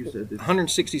 like you said, it's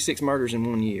 166 murders in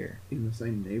 1 year. in the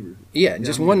same neighborhood. Yeah,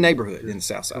 just one neighborhood in the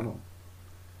South Side. Come on.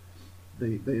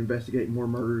 They investigate more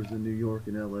murders than New York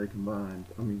and LA combined.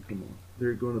 I mean, come on.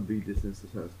 They're going to be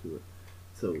desensitized to it.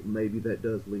 So maybe that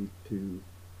does lead to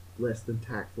less than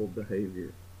tactful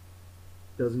behavior.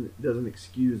 Doesn't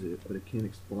excuse it, but it can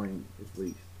explain at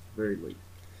least, very least.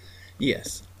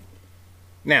 Yes.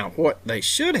 Now, what they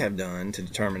should have done to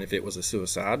determine if it was a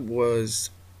suicide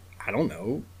was, I don't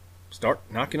know, start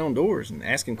knocking on doors and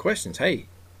asking questions. Hey,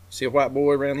 see a white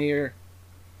boy around here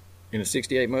in a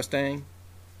 '68 Mustang?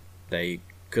 They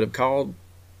could have called.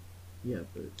 Yeah,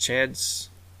 but Chad's.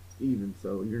 Even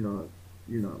so, you're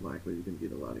not likely you're going to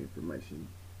get a lot of information.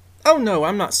 Oh no,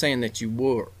 I'm not saying that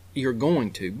you're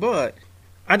going to, but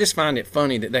I just find it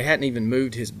funny that they hadn't even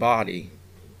moved his body,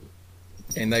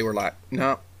 and they were like,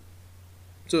 no,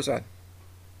 suicide.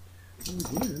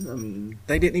 Again, I mean,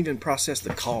 they didn't even process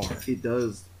the car. It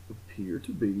does appear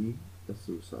to be a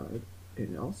suicide,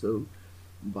 and also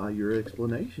by your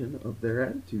explanation of their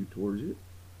attitude towards it,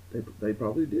 they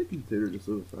probably did consider it a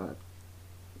suicide.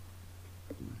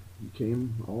 You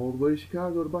came all the way to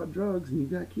Chicago to buy drugs and you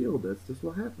got killed. That's just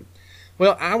what happened.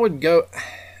 Well,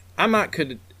 I might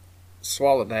could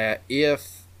swallow that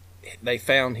if they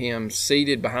found him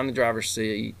seated behind the driver's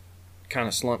seat, kind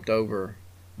of slumped over,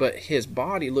 but his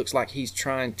body looks like he's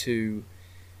trying to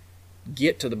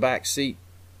get to the back seat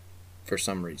for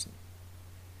some reason.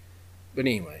 But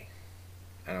anyway,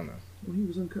 I don't know. Well, he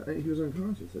was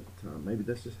unconscious at the time. Maybe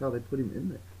that's just how they put him in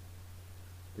there.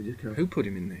 They just kind of. Who put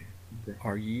him in there?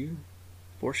 Are you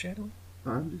foreshadowing?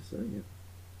 I'm just saying.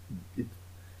 It's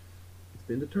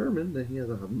been determined that he has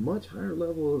a much higher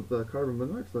level of carbon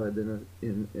monoxide than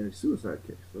in a suicide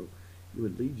case. So it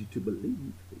would lead you to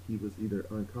believe that he was either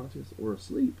unconscious or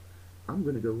asleep. I'm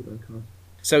going to go with unconscious.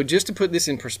 So just to put this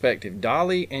in perspective,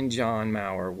 Dolly and John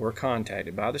Maurer were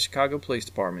contacted by the Chicago Police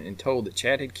Department and told that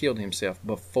Chad had killed himself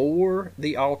before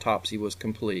the autopsy was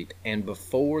complete and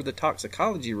before the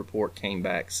toxicology report came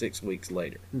back 6 weeks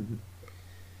later. Mm-hmm.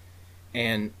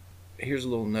 And here's a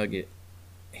little nugget.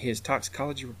 His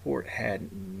toxicology report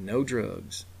had no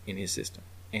drugs in his system.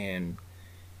 And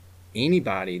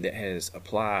anybody that has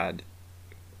applied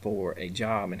for a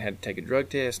job and had to take a drug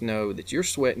test know that you're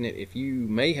sweating it if you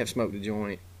may have smoked a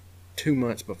joint 2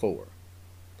 months before,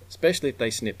 especially if they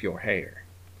snip your hair.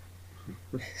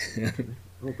 I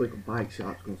don't think a bike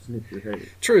shop's going to snip your hair.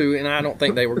 True, and I don't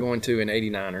think they were going to in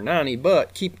 89 or 90,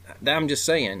 but I'm just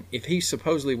saying, if he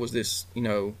supposedly was this,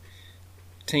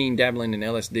 teen dabbling in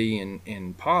LSD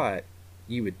and pot,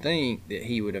 you would think that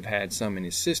he would have had some in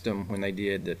his system when they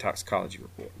did the toxicology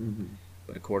report. Mm-hmm.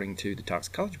 But according to the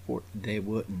toxicology report, there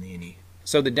wasn't any.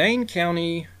 So the Dane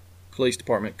County Police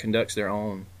Department conducts their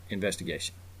own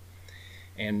investigation.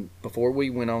 And before we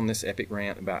went on this epic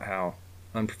rant about how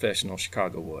unprofessional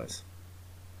Chicago was,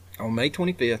 on May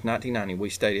 25th, 1990, we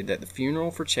stated that the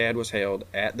funeral for Chad was held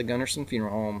at the Gunnarsson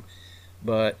Funeral Home,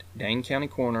 but Dane County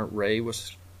Coroner Ray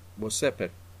Wosepka,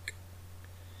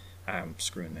 I'm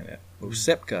screwing that up,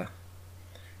 Wosepka,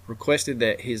 requested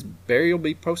that his burial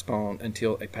be postponed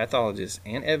until a pathologist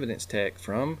and evidence tech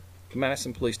from the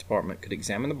Madison Police Department could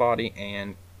examine the body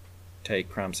and take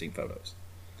crime scene photos.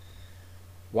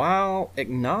 While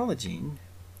acknowledging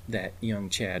that young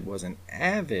Chad was an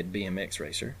avid BMX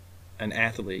racer, an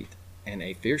athlete, and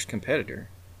a fierce competitor,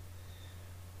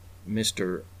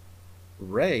 Mr.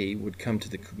 Ray would come to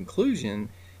the conclusion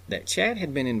that Chad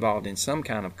had been involved in some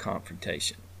kind of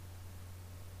confrontation.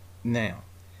 Now,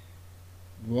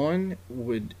 one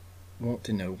would want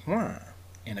to know why,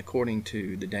 and according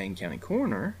to the Dane County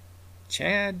Coroner,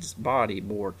 Chad's body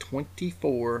bore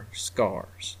 24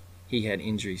 scars. He had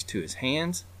injuries to his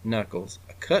hands, knuckles,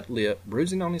 a cut lip,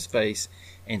 bruising on his face,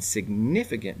 and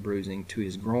significant bruising to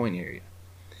his groin area.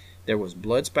 There was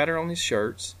blood spatter on his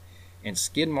shirts and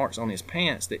skid marks on his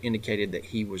pants that indicated that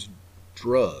he was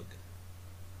drugged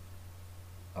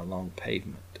along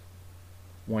pavement.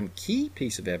 One key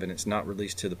piece of evidence not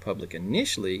released to the public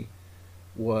initially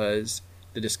was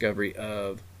the discovery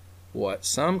of what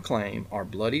some claim are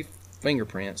bloody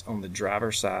fingerprints on the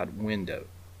driver's side window.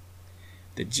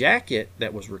 The jacket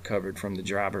that was recovered from the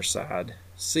driver's side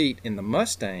seat in the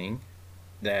Mustang,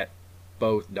 that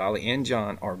both Dolly and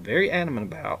John are very adamant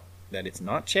about that it's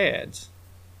not Chad's,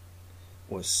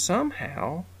 was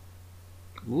somehow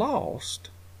lost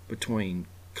between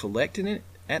collecting it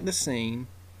at the scene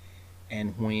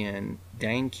and when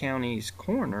Dane County's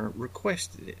coroner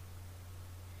requested it.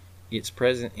 It's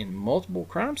present in multiple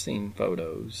crime scene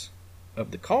photos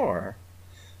of the car,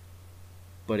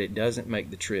 but it doesn't make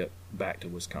the trip back to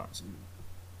Wisconsin.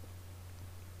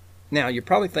 Now, you're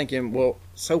probably thinking, well,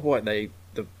 so what? The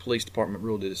police department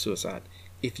ruled it a suicide.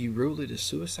 If you rule it a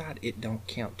suicide, it don't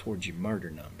count towards your murder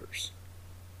numbers.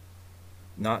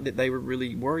 Not that they were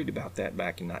really worried about that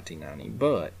back in 1990,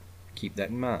 but keep that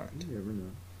in mind. You never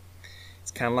know.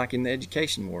 It's kind of like in the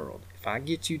education world. If I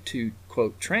get you to,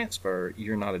 quote, transfer,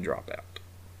 you're not a dropout.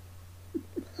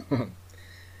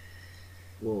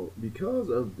 Well, because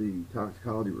of the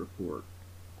toxicology report,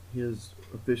 his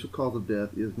official cause of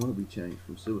death is going to be changed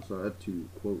from suicide to,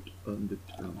 quote,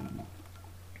 undetermined.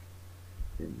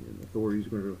 And authorities are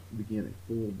going to begin a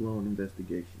full-blown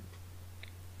investigation.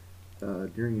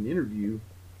 During an interview,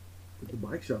 the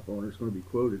bike shop owner is going to be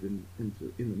quoted in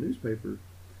the newspaper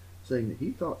saying that he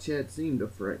thought Chad seemed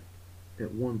afraid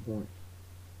at one point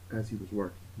as he was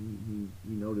working.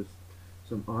 He noticed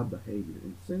some odd behavior,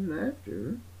 and soon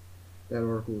after that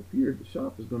article appeared, the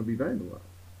shop is going to be vandalized.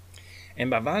 And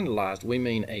by vandalized, we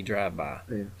mean a drive-by.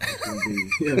 Yeah, it's going to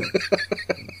be,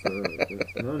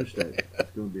 that's an understatement.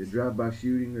 It's going to be a drive-by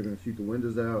shooting. They're going to shoot the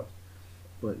windows out,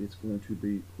 but it's going to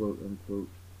be, quote unquote,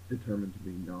 determined to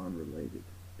be non-related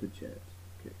to Chad's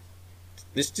case.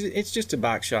 It's just a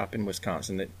bike shop in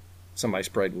Wisconsin that somebody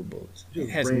sprayed with bullets. Just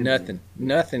it has random.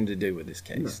 nothing to do with this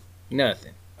case. No.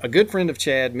 Nothing. A good friend of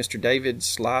Chad, Mr. David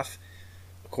Slife,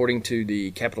 according to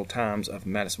the Capital Times of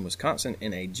Madison, Wisconsin,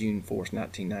 in a June 4th,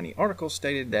 1990 article,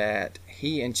 stated that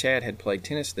he and Chad had played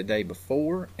tennis the day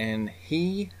before, and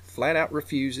he flat out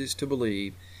refuses to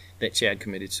believe that Chad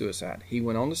committed suicide. He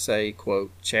went on to say,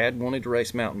 quote, Chad wanted to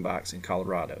race mountain bikes in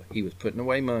Colorado. He was putting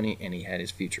away money, and he had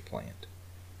his future planned.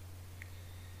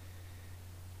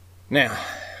 Now,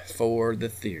 for the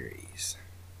theories.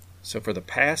 So for the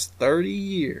past 30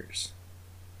 years,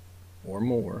 or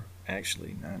more,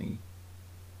 actually,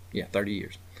 30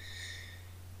 years,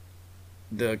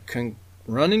 the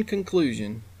running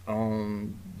conclusion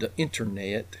on the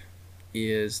internet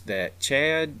is that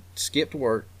Chad skipped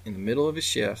work in the middle of his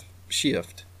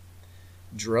shift,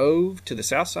 drove to the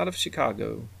south side of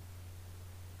Chicago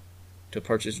to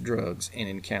purchase drugs, and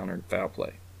encountered foul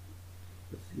play.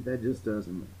 But see, that just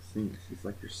doesn't make sense. It's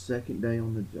like your second day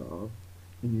on the job,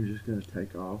 and you're just going to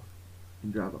take off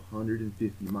and drive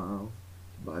 150 miles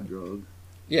to buy drugs.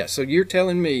 Yeah, so you're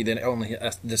telling me that on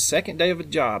the second day of a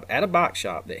job at a bike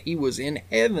shop that he was in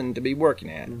heaven to be working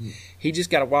at, he just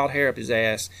got a wild hair up his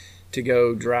ass to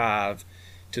go drive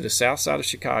to the south side of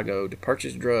Chicago to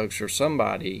purchase drugs for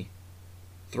somebody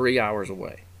 3 hours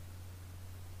away.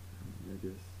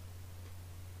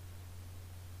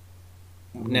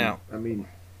 I mean,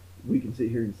 we can sit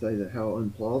here and say that how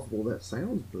implausible that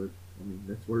sounds, but I mean,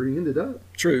 that's where he ended up.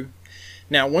 True.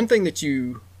 Now, one thing that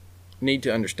you need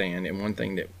to understand, and one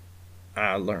thing that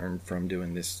I learned from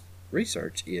doing this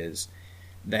research, is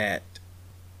that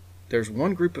there's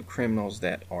one group of criminals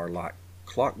that are like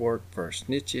clockwork for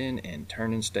snitching and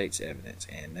turning state's evidence,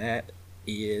 and that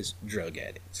is drug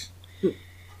addicts.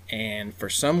 And for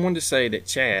someone to say that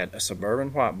Chad, a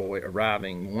suburban white boy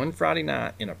arriving one Friday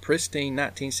night in a pristine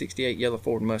 1968 yellow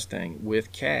Ford Mustang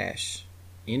with cash,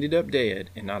 ended up dead,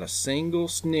 and not a single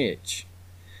snitch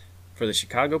for the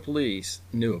Chicago police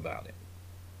knew about it,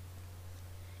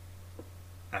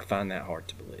 I find that hard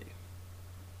to believe.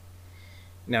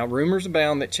 Now, rumors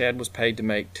abound that Chad was paid to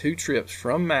make 2 trips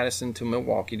from Madison to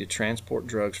Milwaukee to transport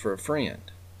drugs for a friend.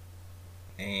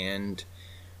 And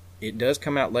it does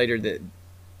come out later that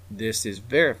this is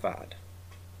verified.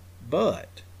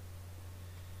 But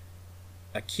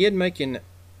a kid making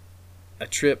a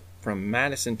trip from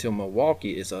Madison to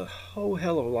Milwaukee is a whole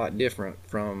hell of a lot different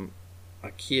from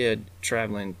a kid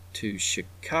traveling to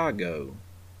Chicago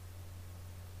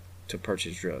to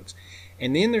purchase drugs.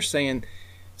 And then they're saying,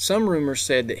 some rumors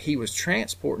said that he was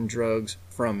transporting drugs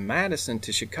from Madison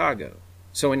to Chicago.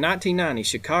 So in 1990,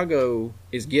 Chicago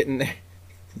is getting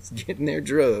their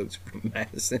drugs from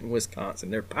Madison,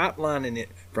 Wisconsin. They're pipelining it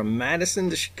from Madison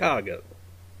to Chicago.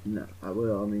 No,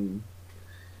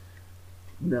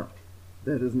 no,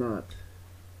 that is not.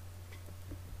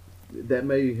 That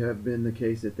may have been the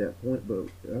case at that point, but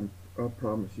I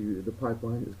promise you, the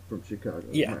pipeline is from Chicago.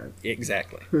 Yeah,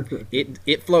 exactly.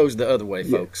 It flows the other way,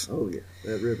 folks. Yeah. Oh, yeah.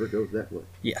 That river goes that way.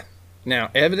 Yeah. Now,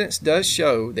 evidence does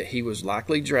show that he was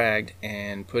likely dragged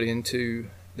and put into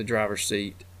the driver's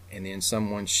seat, and then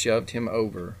someone shoved him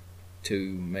over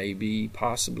to maybe,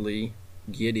 possibly,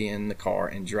 get in the car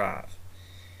and drive.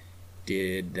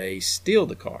 Did they steal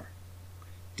the car?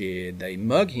 Did they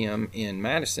mug him in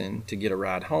Madison to get a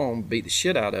ride home, beat the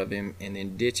shit out of him, and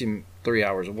then ditch him 3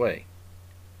 hours away?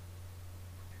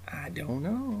 I don't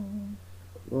know.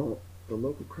 Well, the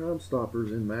local Crime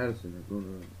Stoppers in Madison are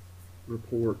going to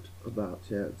report about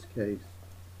Chad's case,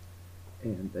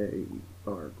 and they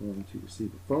are going to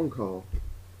receive a phone call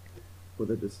with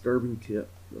a disturbing tip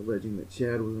alleging that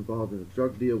Chad was involved in a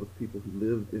drug deal with people who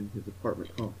lived in his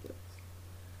apartment complex.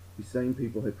 These same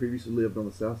people had previously lived on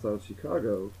the south side of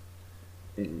Chicago,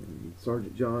 and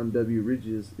Sergeant John W.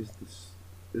 Ridges is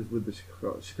with the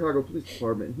Chicago Police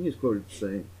Department, and he is quoted as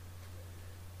saying,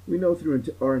 "We know through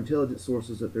our intelligence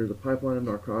sources that there's a pipeline of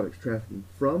narcotics trafficking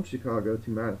from Chicago to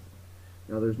Madison.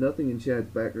 Now, there's nothing in Chad's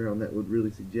background that would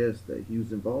really suggest that he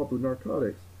was involved with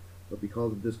narcotics, but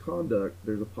because of this conduct,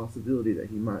 there's a possibility that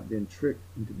he might have been tricked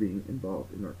into being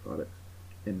involved in narcotics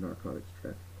and narcotics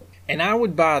trafficking." And I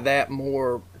would buy that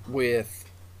more with,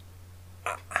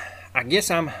 I guess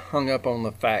I'm hung up on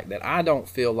the fact that I don't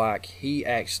feel like he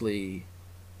actually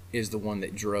is the one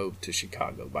that drove to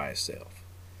Chicago by himself.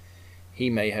 He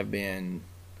may have been,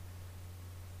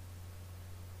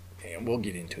 and we'll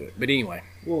get into it. But anyway.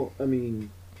 Well, I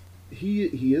mean,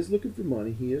 he is looking for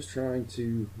money. He is trying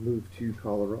to move to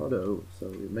Colorado, so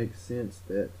it makes sense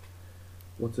that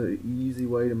what's an easy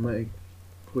way to make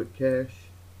quick cash?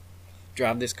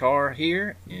 Drive this car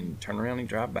here and turn around and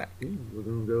drive back. Yeah, we're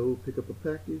going to go pick up a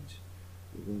package.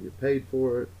 We're going to get paid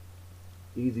for it.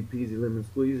 Easy peasy lemon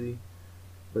squeezy.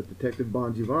 But Detective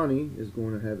Bongiovanni is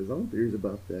going to have his own theories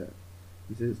about that.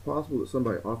 He said it's possible that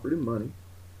somebody offered him money.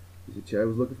 He said Chad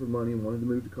was looking for money and wanted to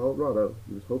move to Colorado.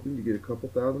 He was hoping to get a couple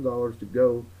 $1,000s to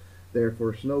go there for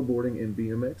a snowboarding and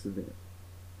BMX event.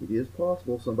 It is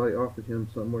possible somebody offered him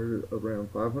somewhere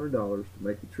around $500 to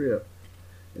make the trip,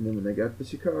 and then when they got to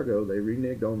Chicago, they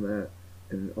reneged on that,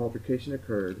 and an altercation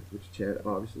occurred, which Chad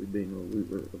obviously being the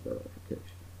loser of that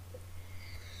altercation.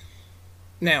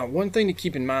 Now, one thing to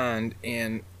keep in mind,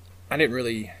 and I didn't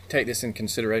really take this in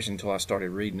consideration until I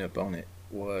started reading up on it,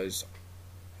 was,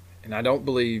 and I don't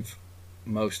believe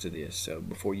most of this, so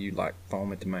before you like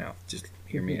foam at the mouth, just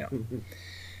hear me out.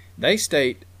 They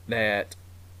state that,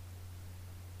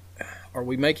 are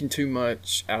we making too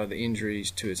much out of the injuries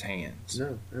to his hands?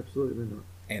 No, absolutely not.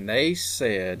 And they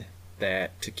said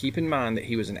that to keep in mind that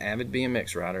he was an avid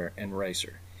BMX rider and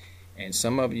racer. And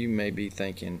some of you may be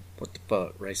thinking, what the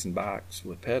fuck, racing bikes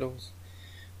with pedals?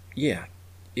 Yeah,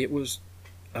 it was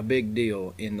a big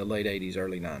deal in the late 80s,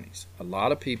 early 90s. A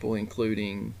lot of people,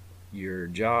 including your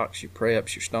jocks, your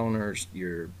preps, your stoners,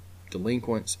 your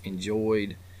delinquents,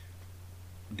 enjoyed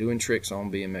doing tricks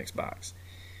on BMX bikes.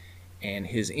 And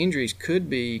his injuries could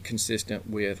be consistent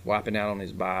with wiping out on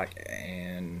his bike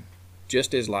and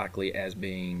just as likely as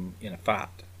being in a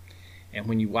fight. And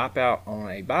when you wipe out on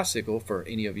a bicycle, for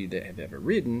any of you that have ever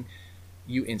ridden,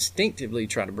 you instinctively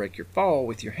try to break your fall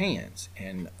with your hands.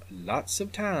 And lots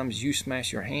of times you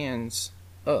smash your hands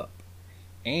up.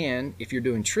 And if you're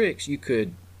doing tricks, you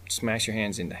could smash your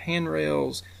hands into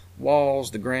handrails,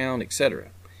 walls, the ground, etc.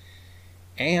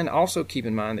 And also keep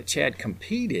in mind that Chad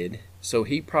competed, so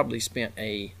he probably spent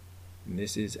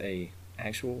this is a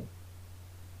actual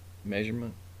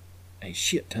measurement, a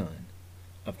shit ton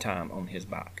of time on his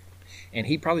bike. And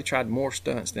he probably tried more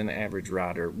stunts than the average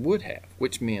rider would have,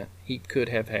 which meant he could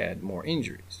have had more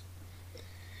injuries.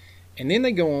 And then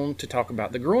they go on to talk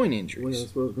about the groin injuries. Well,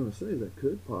 that's what I was going to say. That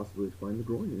could possibly explain the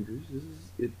groin injuries.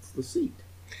 It's the seat.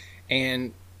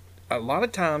 And a lot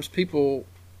of times people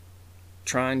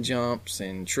trying jumps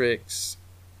and tricks,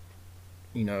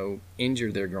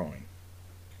 injure their groin.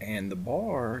 And the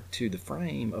bar to the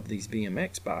frame of these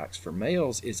BMX bikes for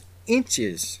males is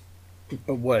inches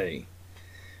away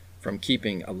from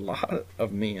keeping a lot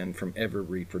of men from ever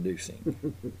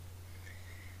reproducing.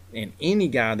 And any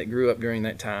guy that grew up during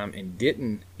that time and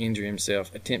didn't injure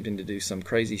himself attempting to do some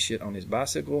crazy shit on his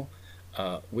bicycle,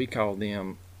 we call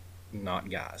them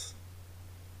not guys.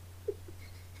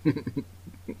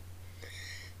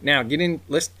 Now,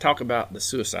 let's talk about the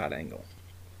suicide angle.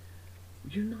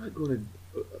 You're not going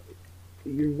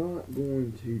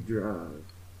to drive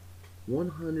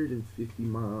 150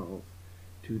 miles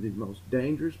to the most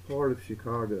dangerous part of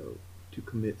Chicago to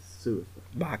commit suicide.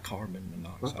 By carbon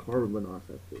monoxide. By carbon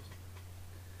monoxide poisoning.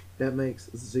 That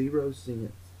makes 0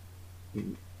 sense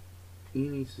in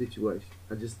any situation.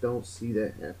 I just don't see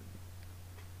that happening.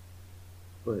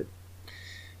 But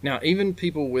now, even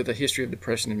people with a history of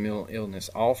depression and mental illness,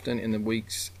 often in the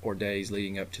weeks or days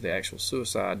leading up to the actual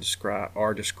suicide,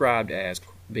 are described as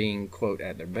being, quote,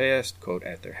 at their best, quote,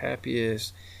 at their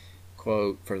happiest,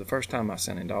 quote, for the first time my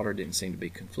son and daughter didn't seem to be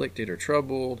conflicted or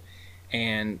troubled.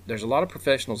 And there's a lot of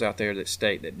professionals out there that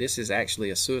state that this is actually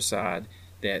a suicide,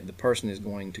 that the person is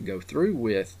going to go through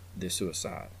with the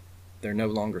suicide. They're no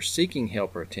longer seeking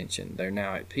help or attention. They're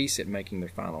now at peace at making their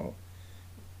final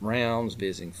rounds,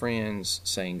 visiting friends,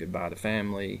 saying goodbye to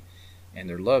family and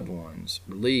their loved ones,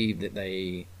 relieved that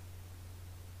they,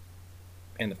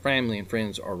 and the family and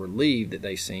friends are relieved that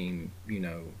they seem,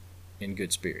 in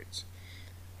good spirits.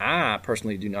 I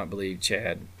personally do not believe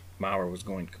Chad Maurer was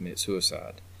going to commit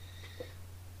suicide.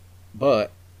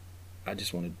 But I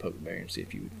just wanted to poke the bear and see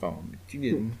if you would fall. If you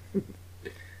didn't.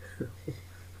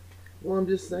 Well, I'm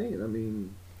just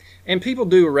saying, And people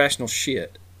do irrational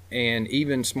shit. And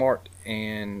even smart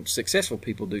and successful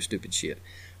people do stupid shit.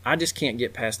 I just can't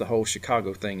get past the whole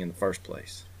Chicago thing in the first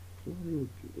place. Well,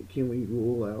 can we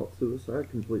rule out suicide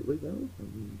completely, though?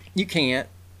 You can't.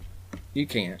 You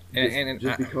can't.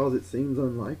 Just because it seems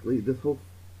unlikely, this whole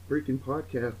freaking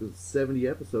podcast is 70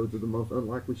 episodes of the most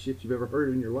unlikely shit you've ever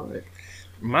heard in your life.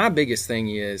 My biggest thing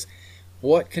is,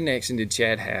 what connection did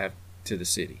Chad have to the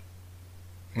city?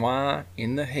 Why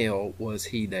in the hell was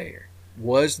he there?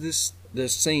 Was the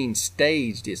scene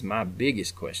staged is my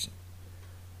biggest question.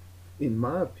 In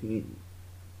my opinion,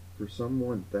 for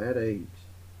someone that age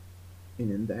and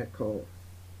in that car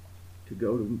to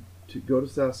go to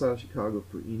South Side of Chicago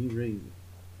for any reason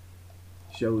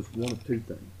shows one of two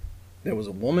things. There was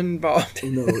a woman involved.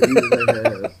 No, either they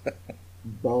had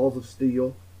balls of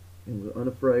steel and were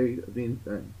unafraid of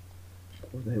anything,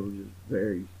 or they were just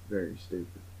very, very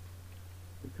stupid.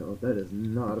 Because that is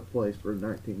not a place for a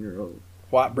 19-year-old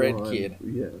White bread kid.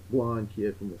 Yeah, blonde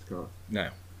kid from Wisconsin.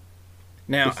 No.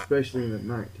 Now, especially in a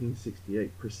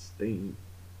 1968 pristine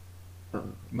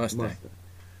Mustang.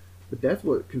 But that's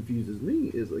what confuses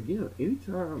me is, again,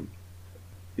 anytime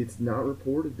it's not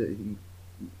reported that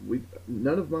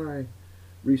none of my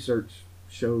research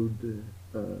showed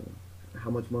how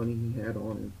much money he had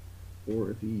on him, or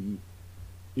if he,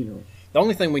 The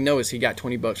only thing we know is he got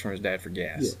 $20 from his dad for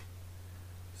gas. Yeah.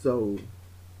 So.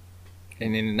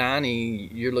 And in the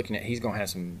 90, you're looking at he's going to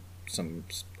have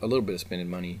a little bit of spending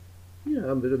money.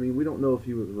 Yeah, but we don't know if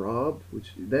he was robbed,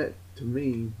 which that to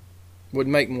me would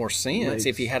make more sense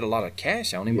if he had a lot of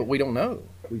cash on him, but we don't know.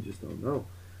 We just don't know.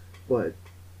 But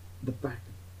the fact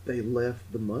that they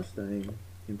left the Mustang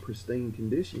in pristine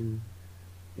condition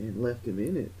and left him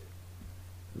in it,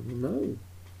 I don't know.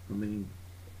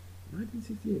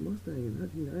 1968 Mustang in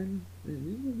 1990, man,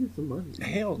 you're going to get some money.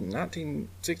 Hell,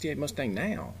 1968 Mustang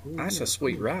now. That's a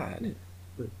sweet ride. Yeah,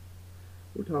 but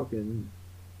we're talking.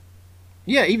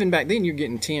 Yeah, even back then you're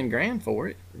getting $10,000 for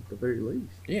it. At the very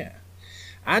least. Yeah.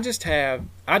 I just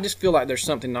feel like there's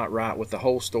something not right with the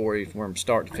whole story from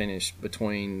start to finish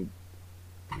between,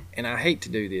 and I hate to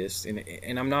do this,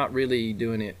 and I'm not really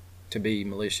doing it to be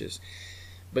malicious,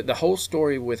 but the whole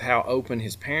story with how open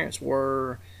his parents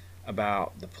were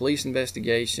about the police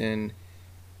investigation.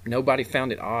 Nobody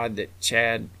found it odd that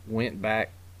Chad went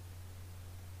back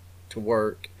to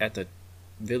work at the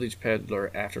Village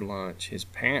Peddler after lunch. His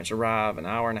parents arrive an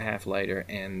hour and a half later,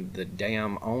 and the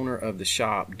damn owner of the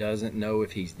shop doesn't know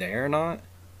if he's there or not.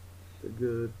 That's a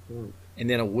good point. And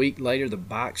then a week later, the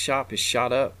bike shop is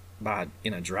shot up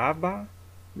in a drive-by.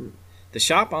 The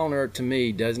shop owner, to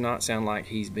me, does not sound like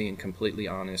he's being completely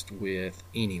honest with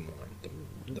anyone.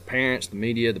 The parents, the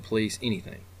media, the police,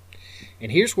 anything.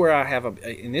 And here's where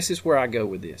and this is where I go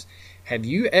with this. Have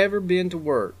you ever been to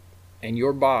work and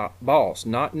your boss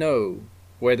not know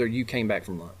whether you came back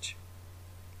from lunch?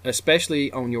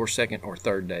 Especially on your second or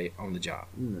third day on the job.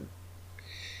 No.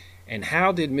 And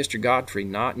how did Mr. Godfrey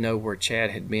not know where Chad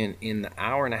had been in the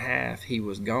hour and a half he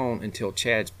was gone until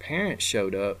Chad's parents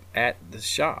showed up at the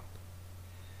shop?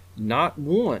 Not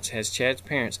once has Chad's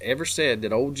parents ever said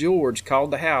that old George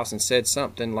called the house and said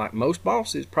something like most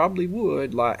bosses probably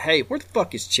would, like, "Hey, where the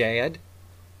fuck is Chad?"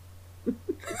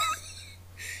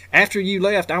 After you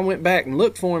left, I went back and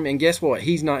looked for him, and guess what?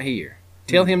 He's not here.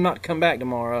 Tell him not to come back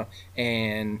tomorrow,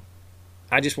 and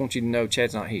I just want you to know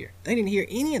Chad's not here. They didn't hear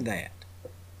any of that.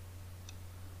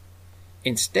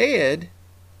 Instead,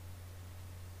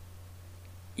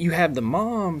 you have the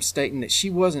mom stating that she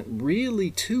wasn't really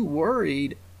too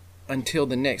worried until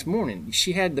the next morning.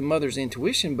 She had the mother's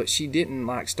intuition, but she didn't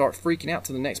start freaking out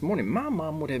till the next morning. My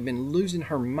mom would have been losing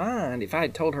her mind if I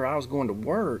had told her I was going to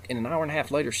work, and an hour and a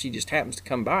half later she just happens to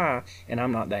come by and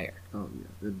I'm not there. Oh yeah,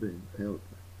 that'd be hell.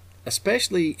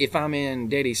 Especially if I'm in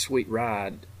Daddy's sweet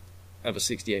ride of a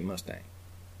 68 Mustang.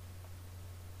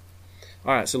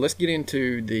 Alright, so let's get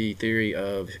into the theory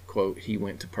of, quote, he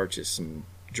went to purchase some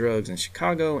drugs in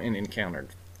Chicago and encountered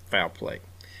foul play.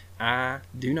 I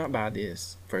do not buy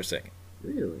this for a second.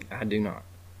 Really? I do not.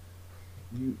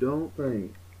 You don't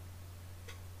think?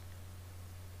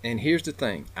 And here's the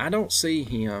thing. I don't see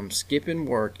him skipping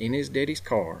work in his daddy's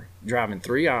car, driving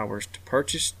 3 hours to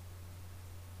purchase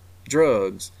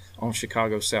drugs on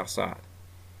Chicago's South Side.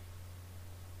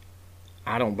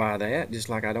 I don't buy that, just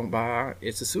like I don't buy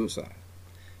it's a suicide.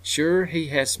 Sure, he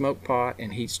has smoked pot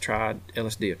and he's tried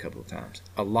LSD a couple of times.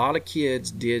 A lot of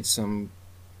kids did some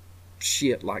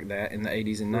shit like that in the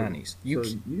 80s and 90s. You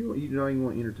don't even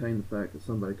want to entertain the fact that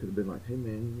somebody could have been like, hey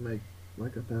man, you make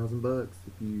like $1,000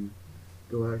 if you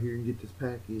go out here and get this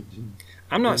package. And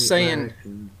I'm not saying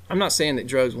that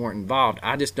drugs weren't involved.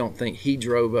 I just don't think he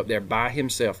drove up there by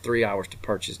himself 3 hours to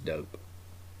purchase dope.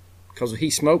 Because he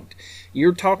smoked.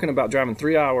 You're talking about driving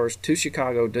 3 hours to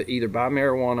Chicago to either buy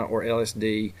marijuana or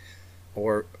LSD,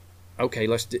 or, okay,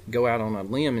 let's go out on a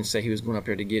limb and say he was going up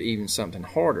there to get even something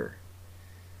harder.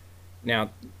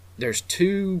 Now, there's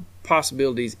two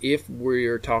possibilities if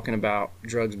we're talking about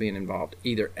drugs being involved.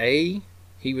 Either A,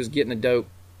 he was getting the dope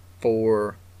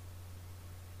for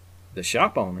the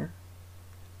shop owner,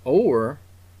 or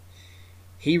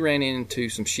he ran into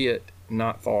some shit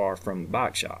not far from the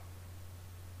bike shop.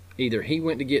 Either he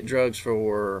went to get drugs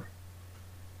for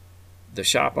the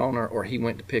shop owner, or he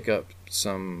went to pick up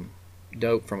some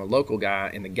dope from a local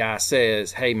guy, and the guy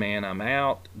says, hey man, I'm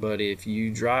out, but if you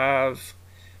drive,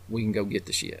 we can go get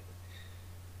the shit.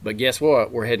 But guess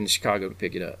what? We're heading to Chicago to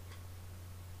pick it up.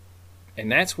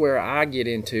 And that's where I get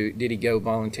into, did he go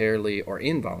voluntarily or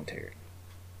involuntary?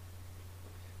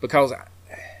 Because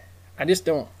I just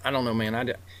don't, I don't know,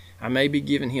 man. I may be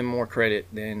giving him more credit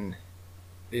than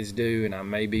is due, and I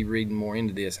may be reading more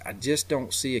into this. I just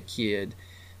don't see a kid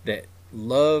that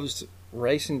loves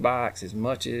racing bikes as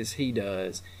much as he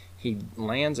does. He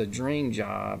lands a dream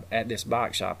job at this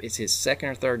bike shop. It's his second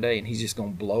or third day, and he's just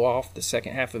going to blow off the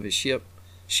second half of his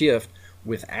shift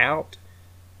without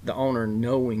the owner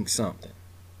knowing something.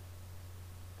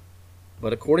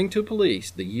 But according to police,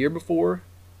 the year before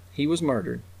he was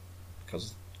murdered,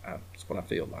 because that's what I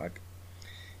feel like,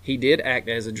 he did act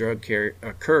as a drug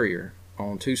courier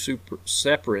on two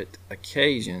separate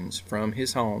occasions from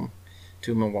his home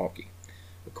to Milwaukee.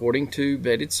 According to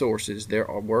vetted sources, there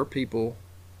were people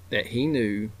that he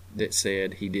knew that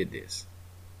said he did this.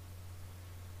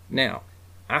 Now,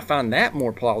 I find that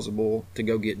more plausible to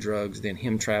go get drugs than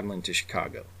him traveling to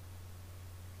Chicago.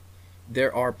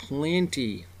 There are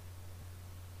plenty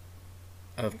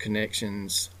of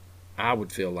connections, I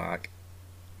would feel like,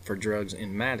 for drugs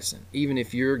in Madison, even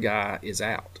if your guy is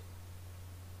out.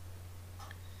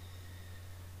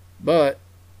 But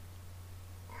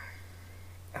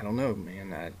I don't know,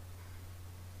 man.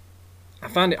 I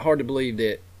find it hard to believe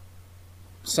that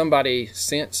somebody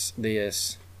sensed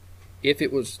this. If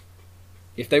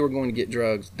they were going to get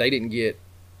drugs, they didn't get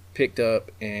picked up,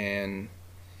 and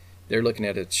they're looking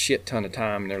at a shit ton of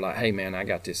time, and they're like, hey man, I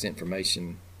got this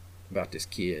information about this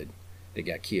kid that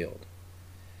got killed.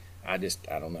 I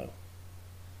don't know.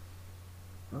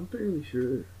 I'm fairly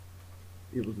sure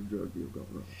it was a drug deal going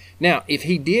on. Now, if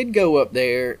he did go up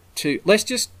there let's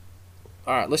chase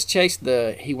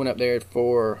he went up there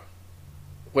for,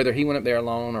 whether he went up there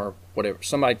alone or whatever.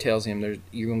 Somebody tells him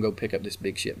you're going to go pick up this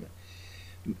big shipment.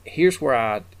 Here's where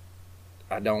I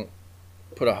don't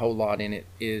put a whole lot in it,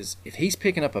 is if he's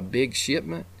picking up a big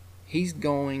shipment, he's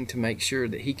going to make sure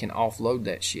that he can offload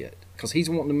that shit, because he's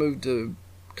wanting to move to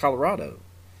Colorado.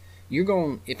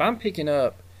 If I'm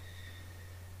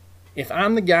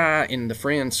the guy in the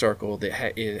friend circle that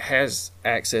has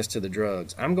access to the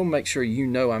drugs, I'm going to make sure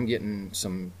I'm getting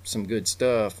some good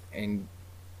stuff, and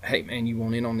hey man, you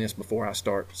want in on this before I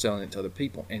start selling it to other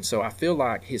people. And so I feel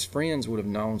like his friends would have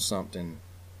known something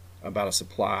about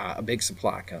a big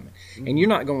supply coming. Mm-hmm. And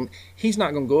he's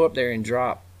not going to go up there and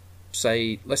drop,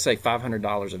 let's say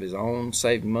 $500 of his own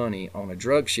saved money on a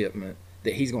drug shipment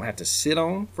that he's going to have to sit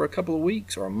on for a couple of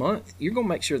weeks or a month. You're going to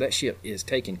make sure that ship is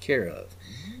taken care of.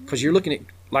 Because you're looking at,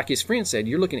 like his friend said,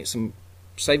 you're looking at some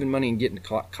saving money and getting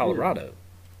to Colorado.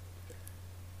 Yeah.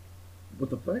 But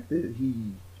the fact that he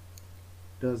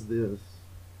does this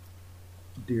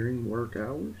during work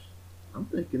hours, I'm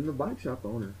thinking the bike shop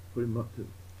owner put him up to.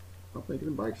 I'm thinking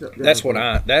the bike shop. That's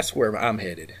where I'm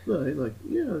headed. Like,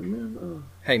 yeah, man.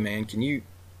 Hey, man,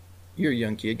 you're a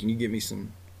young kid. Can you give me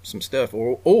some stuff?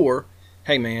 Or,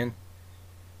 hey, man,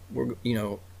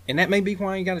 and that may be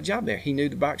why he got a job there. He knew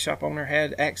the bike shop owner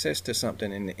had access to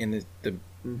something, and the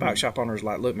mm-hmm. bike shop owner's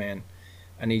like, look, man,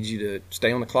 I need you to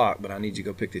stay on the clock, but I need you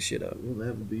to go pick this shit up.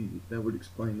 Well, that would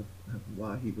explain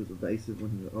why he was evasive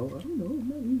when he was, I don't know,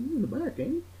 maybe he's in the back,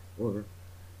 ain't he? Or,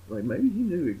 like, maybe he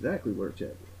knew exactly where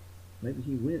Chad was. Maybe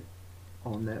he went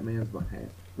on that man's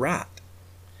behalf. Right.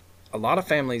 A lot of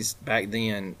families back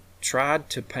then tried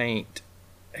to paint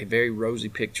a very rosy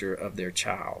picture of their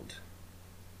child,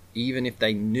 even if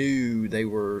they knew they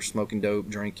were smoking dope,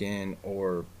 drinking,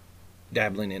 or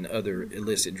dabbling in other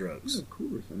illicit drugs. Yeah, of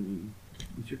course. I mean,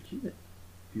 it's your kid.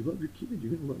 If you love your kid,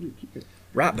 you're going to love your kid.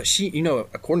 Right, but she,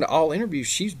 according to all interviews,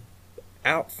 she's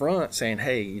out front saying,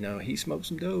 hey, he smoked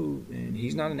some dope and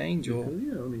he's not an angel.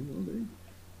 Yeah, I mean,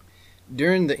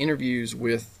 During the interviews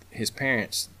with his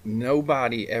parents,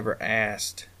 nobody ever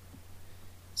asked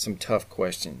some tough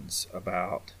questions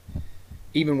about,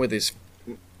 even with his,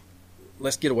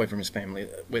 let's get away from his family,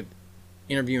 with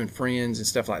interviewing friends and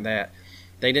stuff like that.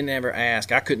 They didn't ever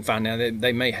ask. I couldn't find out.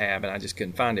 They may have, and I just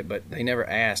couldn't find it. But they never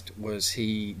asked, did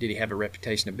he have a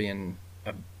reputation of being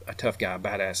a tough guy, a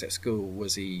badass at school?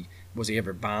 Was he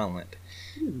ever violent?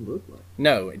 He didn't look like.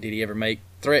 No. Did he ever make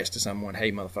threats to someone?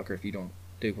 Hey, motherfucker, if you don't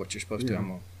do what you're supposed to, I'm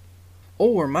gonna.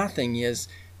 Or my thing is,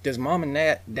 does mom and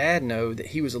dad know that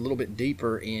he was a little bit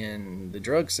deeper in the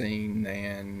drug scene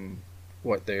than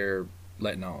what they're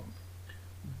letting on?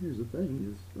 Here's the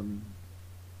thing: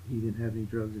 he didn't have any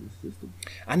drugs in his system.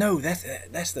 I know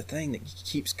that's the thing that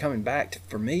keeps coming back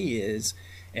for me is,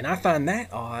 and I find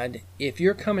that odd. If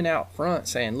you're coming out front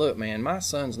saying, "Look, man, my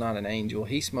son's not an angel.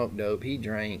 He smoked dope. He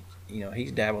drank.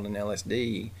 He's dabbled in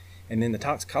LSD," and then the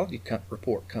toxicology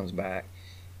report comes back,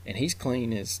 and he's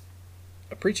clean as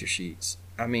a preacher sheets.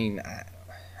 I mean, I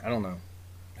don't know.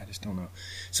 I just don't know.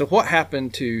 So what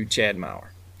happened to Chad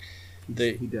Maurer?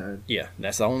 He died. Yeah,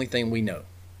 that's the only thing we know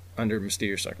under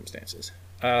mysterious circumstances.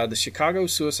 The Chicago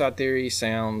suicide theory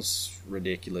sounds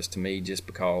ridiculous to me just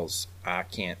because I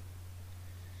can't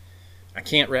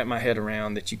wrap my head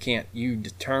around that you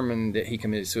determined that he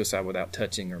committed suicide without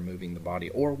touching or moving the body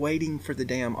or waiting for the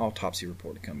damn autopsy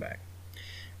report to come back.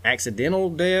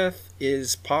 Accidental death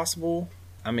is possible.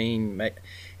 I mean,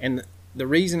 and the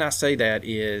reason I say that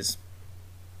is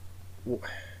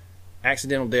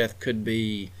accidental death could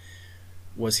be,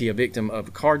 was he a victim of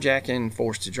a carjacking,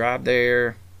 forced to drive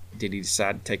there? Did he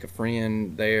decide to take a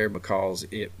friend there because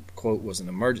it, quote, was an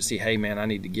emergency? Hey, man, I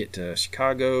need to get to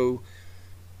Chicago.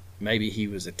 Maybe he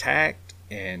was attacked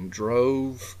and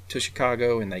drove to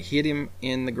Chicago and they hit him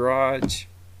in the garage.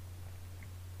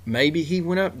 Maybe he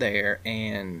went up there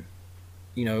and,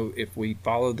 if we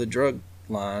follow the drug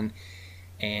line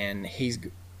and he's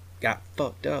got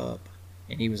fucked up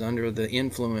and he was under the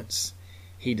influence,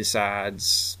 he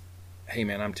decides, hey,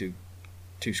 man, I'm too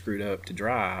screwed up to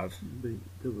drive. But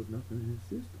there was nothing in his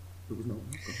system. There was no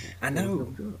alcohol. I know.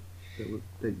 There was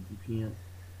no drugs. You can't.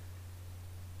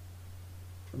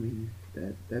 I mean,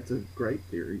 that's a great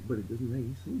theory, but it doesn't make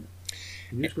any sense.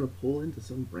 And you're just going to pull into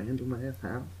some random ass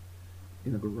house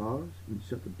in a garage and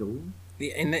shut the door?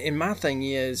 And my thing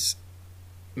is,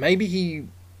 maybe he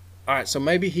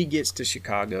gets to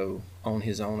Chicago on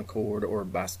his own accord or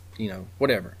by,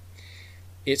 whatever.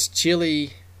 It's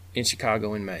chilly in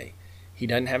Chicago in May. He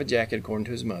doesn't have a jacket according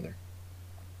to his mother.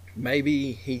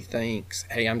 Maybe he thinks,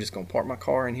 hey, I'm just going to park my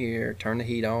car in here, turn the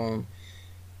heat on,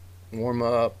 warm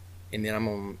up, and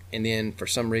then for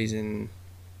some reason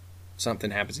something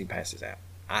happens, he passes out.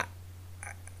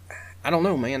 I don't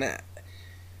know, man.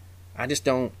 I just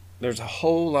don't. There's a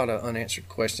whole lot of unanswered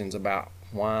questions about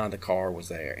why the car was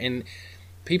there. And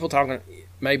people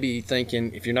maybe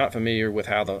thinking, if you're not familiar with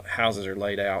how the houses are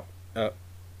laid out up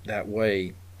that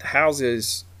way, the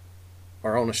houses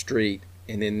are on a street,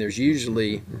 and then there's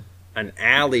usually an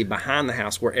alley behind the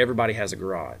house where everybody has a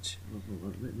garage.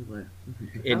 Let me laugh.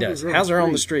 It does. Houses are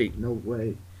on the street. No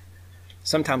way.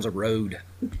 Sometimes a road.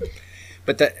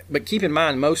 But keep in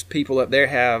mind, most people up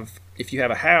there if you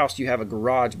have a house, you have a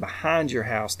garage behind your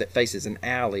house that faces an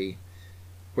alley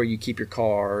where you keep your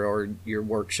car or your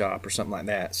workshop or something like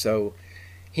that. So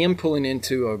him pulling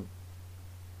into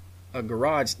a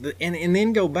garage, and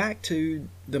then go back to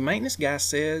the maintenance guy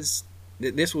says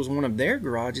that this was one of their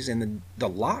garages and the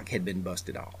lock had been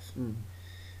busted off. Mm.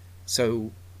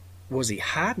 So was he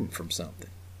hiding from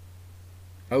something?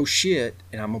 Oh shit,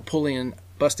 and I'm going to pull in,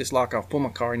 bust this lock off, pull my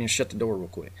car in and shut the door real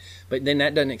quick. But then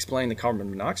that doesn't explain the carbon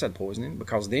monoxide poisoning,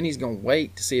 because then he's going to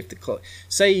wait to see if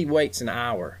say he waits an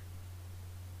hour.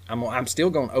 I'm still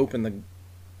going to open the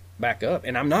back up,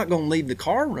 and I'm not going to leave the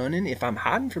car running. If I'm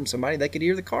hiding from somebody, they could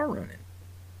hear the car running.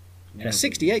 And a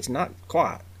 68's not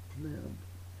quiet. Man,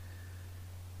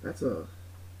 it's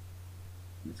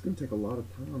going to take a lot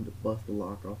of time to bust the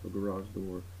lock off a garage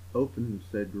door, open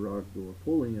said garage door,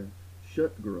 pull in,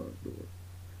 shut the garage door.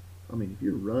 I mean, if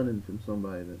you're running from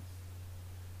somebody that's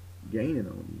gaining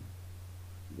on you,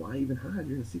 why even hide?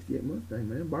 You're in a 68 Mustang,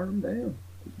 man. Burn them down.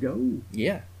 Just go.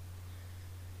 Yeah.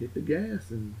 Hit the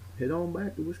gas and head on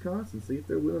back to Wisconsin. See if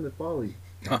they're willing to follow you.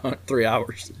 3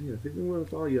 hours. Yeah, see if they're willing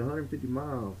to follow you 150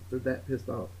 miles. If they're that pissed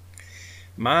off.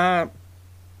 My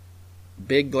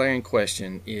big glaring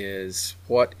question is,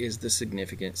 what is the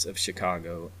significance of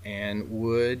Chicago? And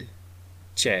would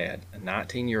Chad, a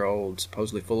 19-year-old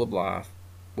supposedly full of life,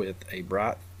 with a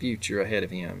bright future ahead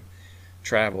of him,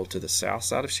 traveled to the south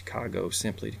side of Chicago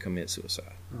simply to commit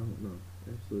suicide. I don't know.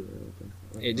 Absolutely, I don't think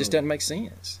so. It just doesn't make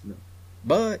sense. No.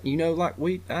 But, like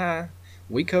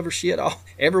we cover shit all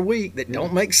every week that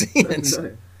don't make sense.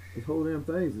 This whole damn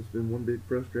thing's just been one big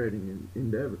frustrating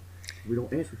endeavor. We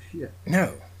don't answer shit.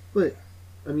 No. But,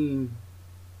 I mean...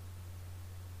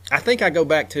 I think I go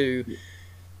back to,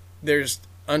 there's,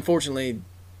 unfortunately,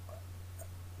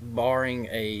 barring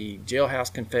a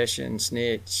jailhouse confession,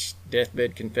 snitch,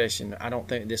 deathbed confession, I don't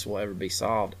think this will ever be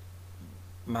solved.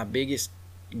 My biggest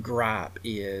gripe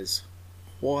is,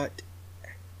 what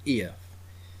if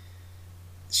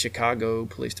Chicago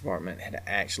Police Department had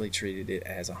actually treated it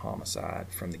as a homicide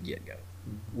from the get-go?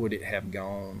 Would it have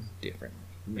gone differently?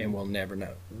 And we'll never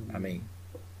know. I mean,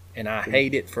 and I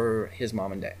hate it for his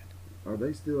mom and dad. Are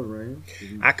they still around?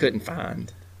 I couldn't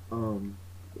find.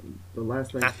 The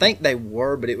last thing I think they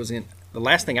were, but it was in. The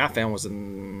last thing I found was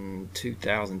in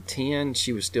 2010.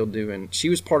 She was still doing. She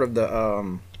was part of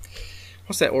the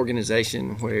what's that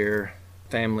organization where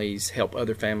families help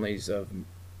other families of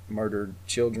murdered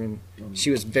children?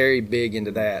 She was very big into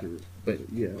that. Sure. But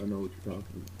yeah, I know what you're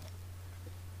talking about.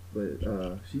 But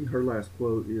her last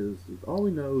quote is, "All we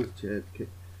know is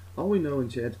all we know in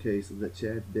Chad's case is that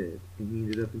Chad's dead, and he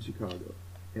ended up in Chicago,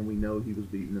 and we know he was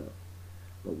beaten up.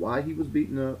 But why he was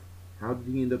beaten up, how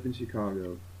did he end up in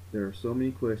Chicago? There are so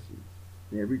many questions,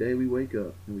 and every day we wake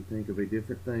up and we think of a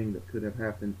different thing that could have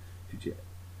happened to Chad.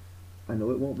 I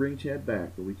know it won't bring Chad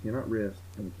back, but we cannot rest,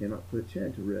 and we cannot put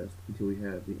Chad to rest until we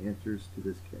have the answers to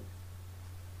this case."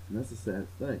 And that's the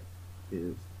saddest thing,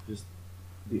 is just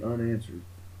the unanswered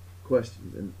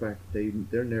questions, and the fact that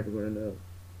they're never going to know.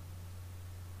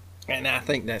 And I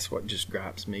think that's what just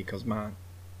gripes me, because my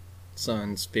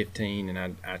son's 15,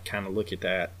 and I kind of look at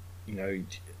that,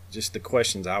 just the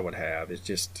questions I would have. It's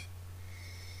just,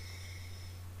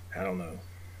 I don't know.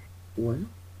 Well,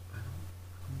 I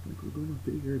don't think we're going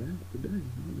to figure it out today.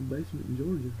 Not in the basement in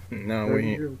Georgia. No, we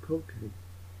ain't. 30-year-old cold case.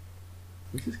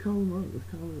 Let's just call them up. Let's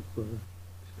call up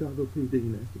Chicago PD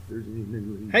and ask if there's any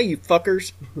new leads. Hey, you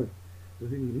fuckers! Are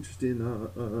they interested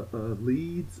in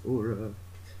leads or...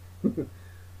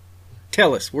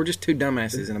 Tell us. We're just two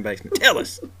dumbasses in a basement. Tell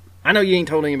us. I know you ain't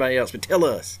told anybody else, but tell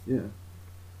us. Yeah.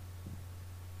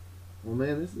 Well,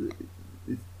 man,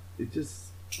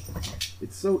 it's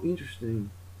so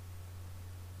interesting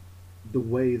the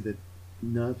way that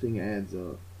nothing adds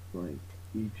up. Like,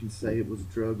 you can say it was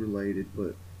drug related,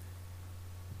 but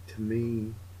to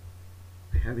me,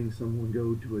 having someone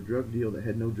go to a drug deal that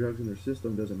had no drugs in their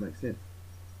system doesn't make sense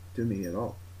to me at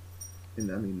all.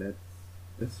 And I mean,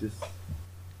 that's just...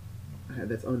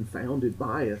 that's unfounded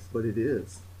bias, but it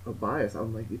is a bias.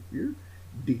 I'm like, if you're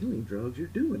dealing drugs, you're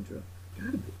doing drugs.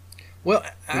 Gotta be. Well,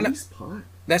 at least pot.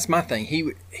 That's my thing.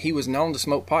 He was known to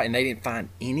smoke pot, and they didn't find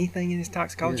anything in his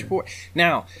toxicology report.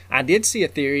 Now, I did see a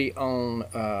theory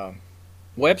on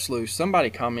Web Sleuth. Somebody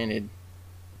commented,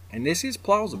 and this is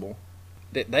plausible,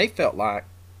 that they felt like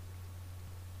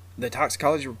the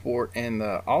toxicology report and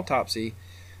the autopsy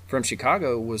from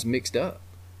Chicago was mixed up.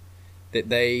 That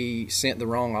they sent the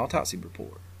wrong autopsy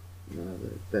report. No,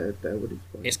 that would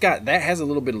explain. That has a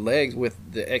little bit of legs with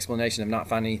the explanation of not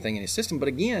finding anything in his system, but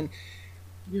again,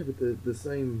 yeah, but the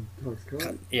same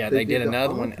toxicology. Yeah, they did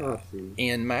another one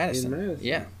in Madison.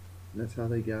 Yeah, and that's how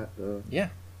they got the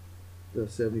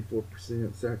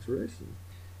 74% saturation.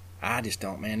 I just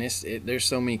don't, man. There's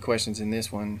so many questions in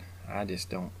this one. I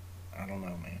don't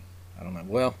know, man. I don't know.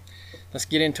 Well, let's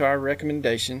get into our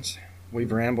recommendations.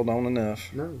 We've rambled on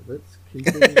enough. No, let's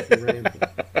continue to ramble.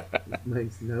 It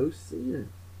makes no sense.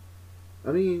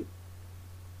 I mean...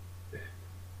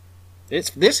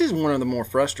 This is one of the more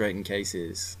frustrating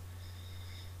cases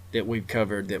that we've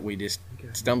covered that we just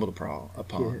stumbled upon.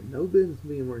 Yeah, no business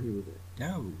being where he was at.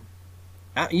 No.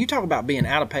 You talk about being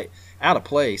out of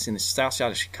place in the south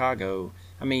side of Chicago.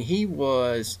 I mean, he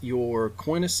was your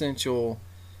quintessential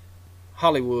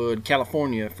Hollywood,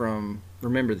 California from...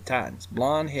 Remember the Titans.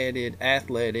 Blonde-headed,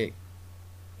 athletic,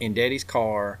 in Daddy's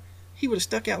car. He would have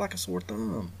stuck out like a sore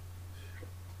thumb.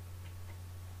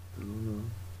 I don't know.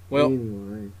 Well,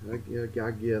 anyway,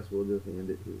 I guess we'll just end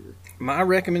it here. My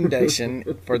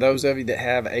recommendation for those of you that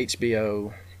have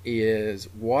HBO is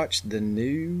watch the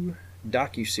new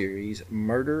docuseries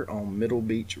Murder on Middle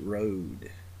Beach Road.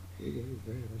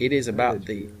 It is about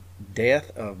the death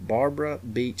of Barbara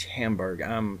Beach Hamburg.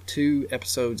 I'm 2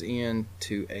 episodes in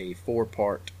to a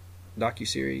 4-part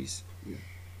docuseries. Yeah.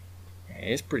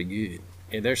 It's pretty good.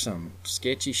 There's some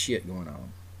sketchy shit going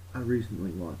on. I recently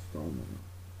watched on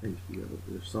HBO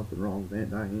There's Something Wrong with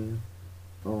Aunt Diane.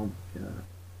 Oh my God.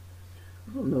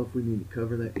 I don't know if we need to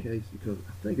cover that case because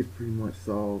I think it's pretty much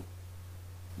solved.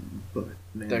 But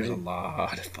man, There's a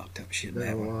lot of fucked up shit in there's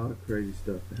that a one. lot of crazy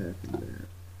stuff that happened there.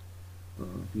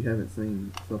 If you haven't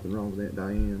seen Something Wrong with Aunt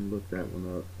Diane, look that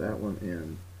one up. That one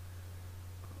and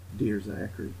Dear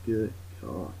Zachary. Good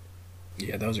God.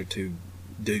 Yeah, those are two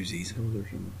doozies. Those are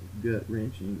some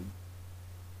gut-wrenching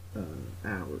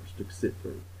hours to sit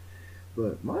through.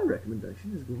 But my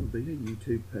recommendation is going to be a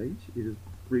YouTube page. It is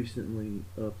recently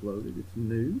uploaded. It's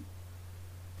new.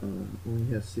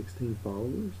 Only has 16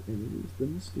 followers, and it is the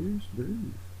Mysterious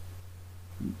Brew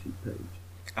YouTube page.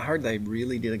 I heard they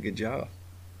really did a good job.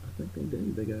 I think they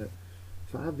do. They got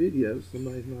 5 videos.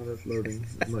 Somebody's not uploading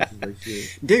as much as they should.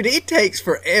 Dude, it takes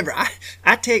forever.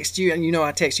 I text you, and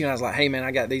I text you, and I was like, hey, man,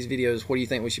 I got these videos. What do you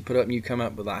think we should put up? And you come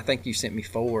up with, I think you sent me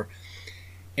 4.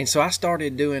 And so I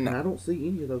started doing... And I don't see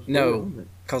any of those. No,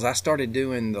 because I started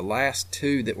doing the last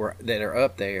 2 that are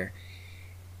up there.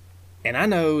 And I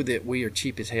know that we are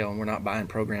cheap as hell, and we're not buying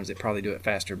programs that probably do it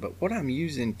faster. But what I'm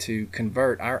using to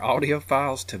convert our audio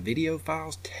files to video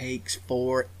files takes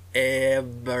forever.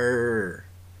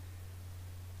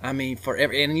 I mean,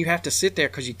 forever. And you have to sit there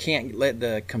because you can't let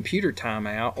the computer time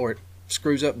out or it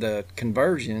screws up the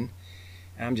conversion.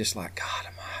 And I'm just like, God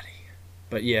almighty.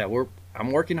 But yeah,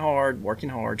 I'm working hard,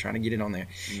 trying to get it on there.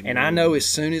 Mm-hmm. And I know as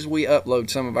soon as we upload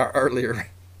some of our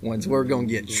earlier ones, we're going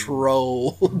to get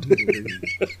trolled.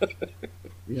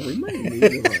 Yeah, we may need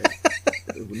to,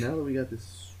 now that we got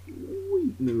this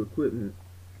sweet new equipment,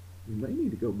 we may need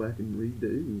to go back and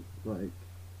redo,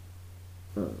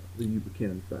 the Yuba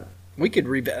County 5. We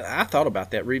could I thought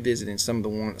about that, revisiting some of the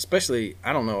ones, especially,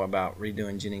 I don't know about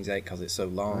redoing Jennings 8 because it's so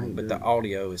long, but the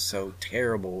audio is so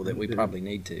terrible that we probably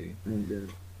need to.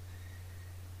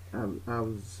 I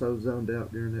was so zoned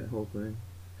out during that whole thing.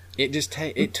 It just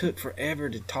it took forever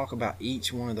to talk about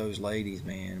each one of those ladies,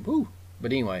 man. Woo!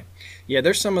 But anyway, yeah,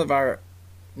 there's some of our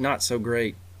not so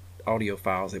great audio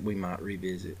files that we might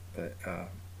revisit. But I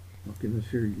can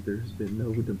assure you, there's been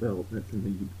no developments in the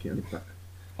Yuba County 5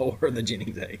 or the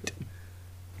Jennings 8.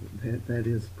 That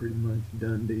is pretty much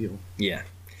done deal. Yeah.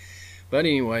 But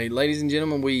anyway, ladies and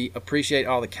gentlemen, we appreciate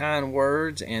all the kind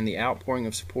words and the outpouring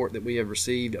of support that we have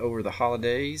received over the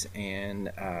holidays,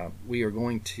 and we are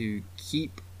going to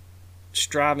keep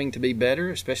striving to be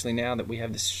better, especially now that we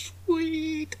have this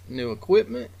sweet new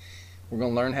equipment. We're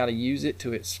going to learn how to use it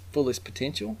to its fullest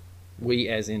potential. We,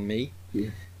 as in me. Yeah,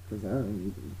 because I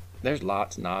don't even... There's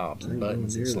lots of knobs and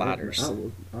buttons and sliders.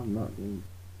 I'm not going...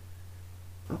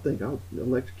 I think I'll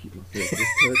electrocute myself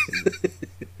just touching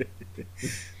it.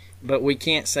 But we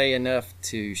can't say enough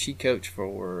to She Coach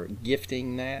for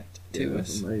gifting that to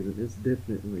us. That's amazing. It's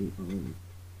definitely...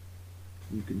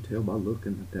 you can tell by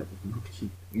looking that was not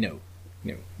cheap. No,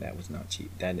 that was not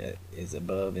cheap. That is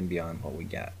above and beyond what we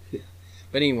got. Yeah.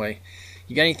 But anyway,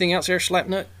 you got anything else there,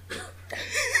 Slapnut?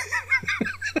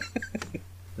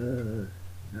 No.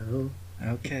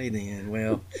 Okay then.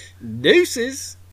 Well, deuces.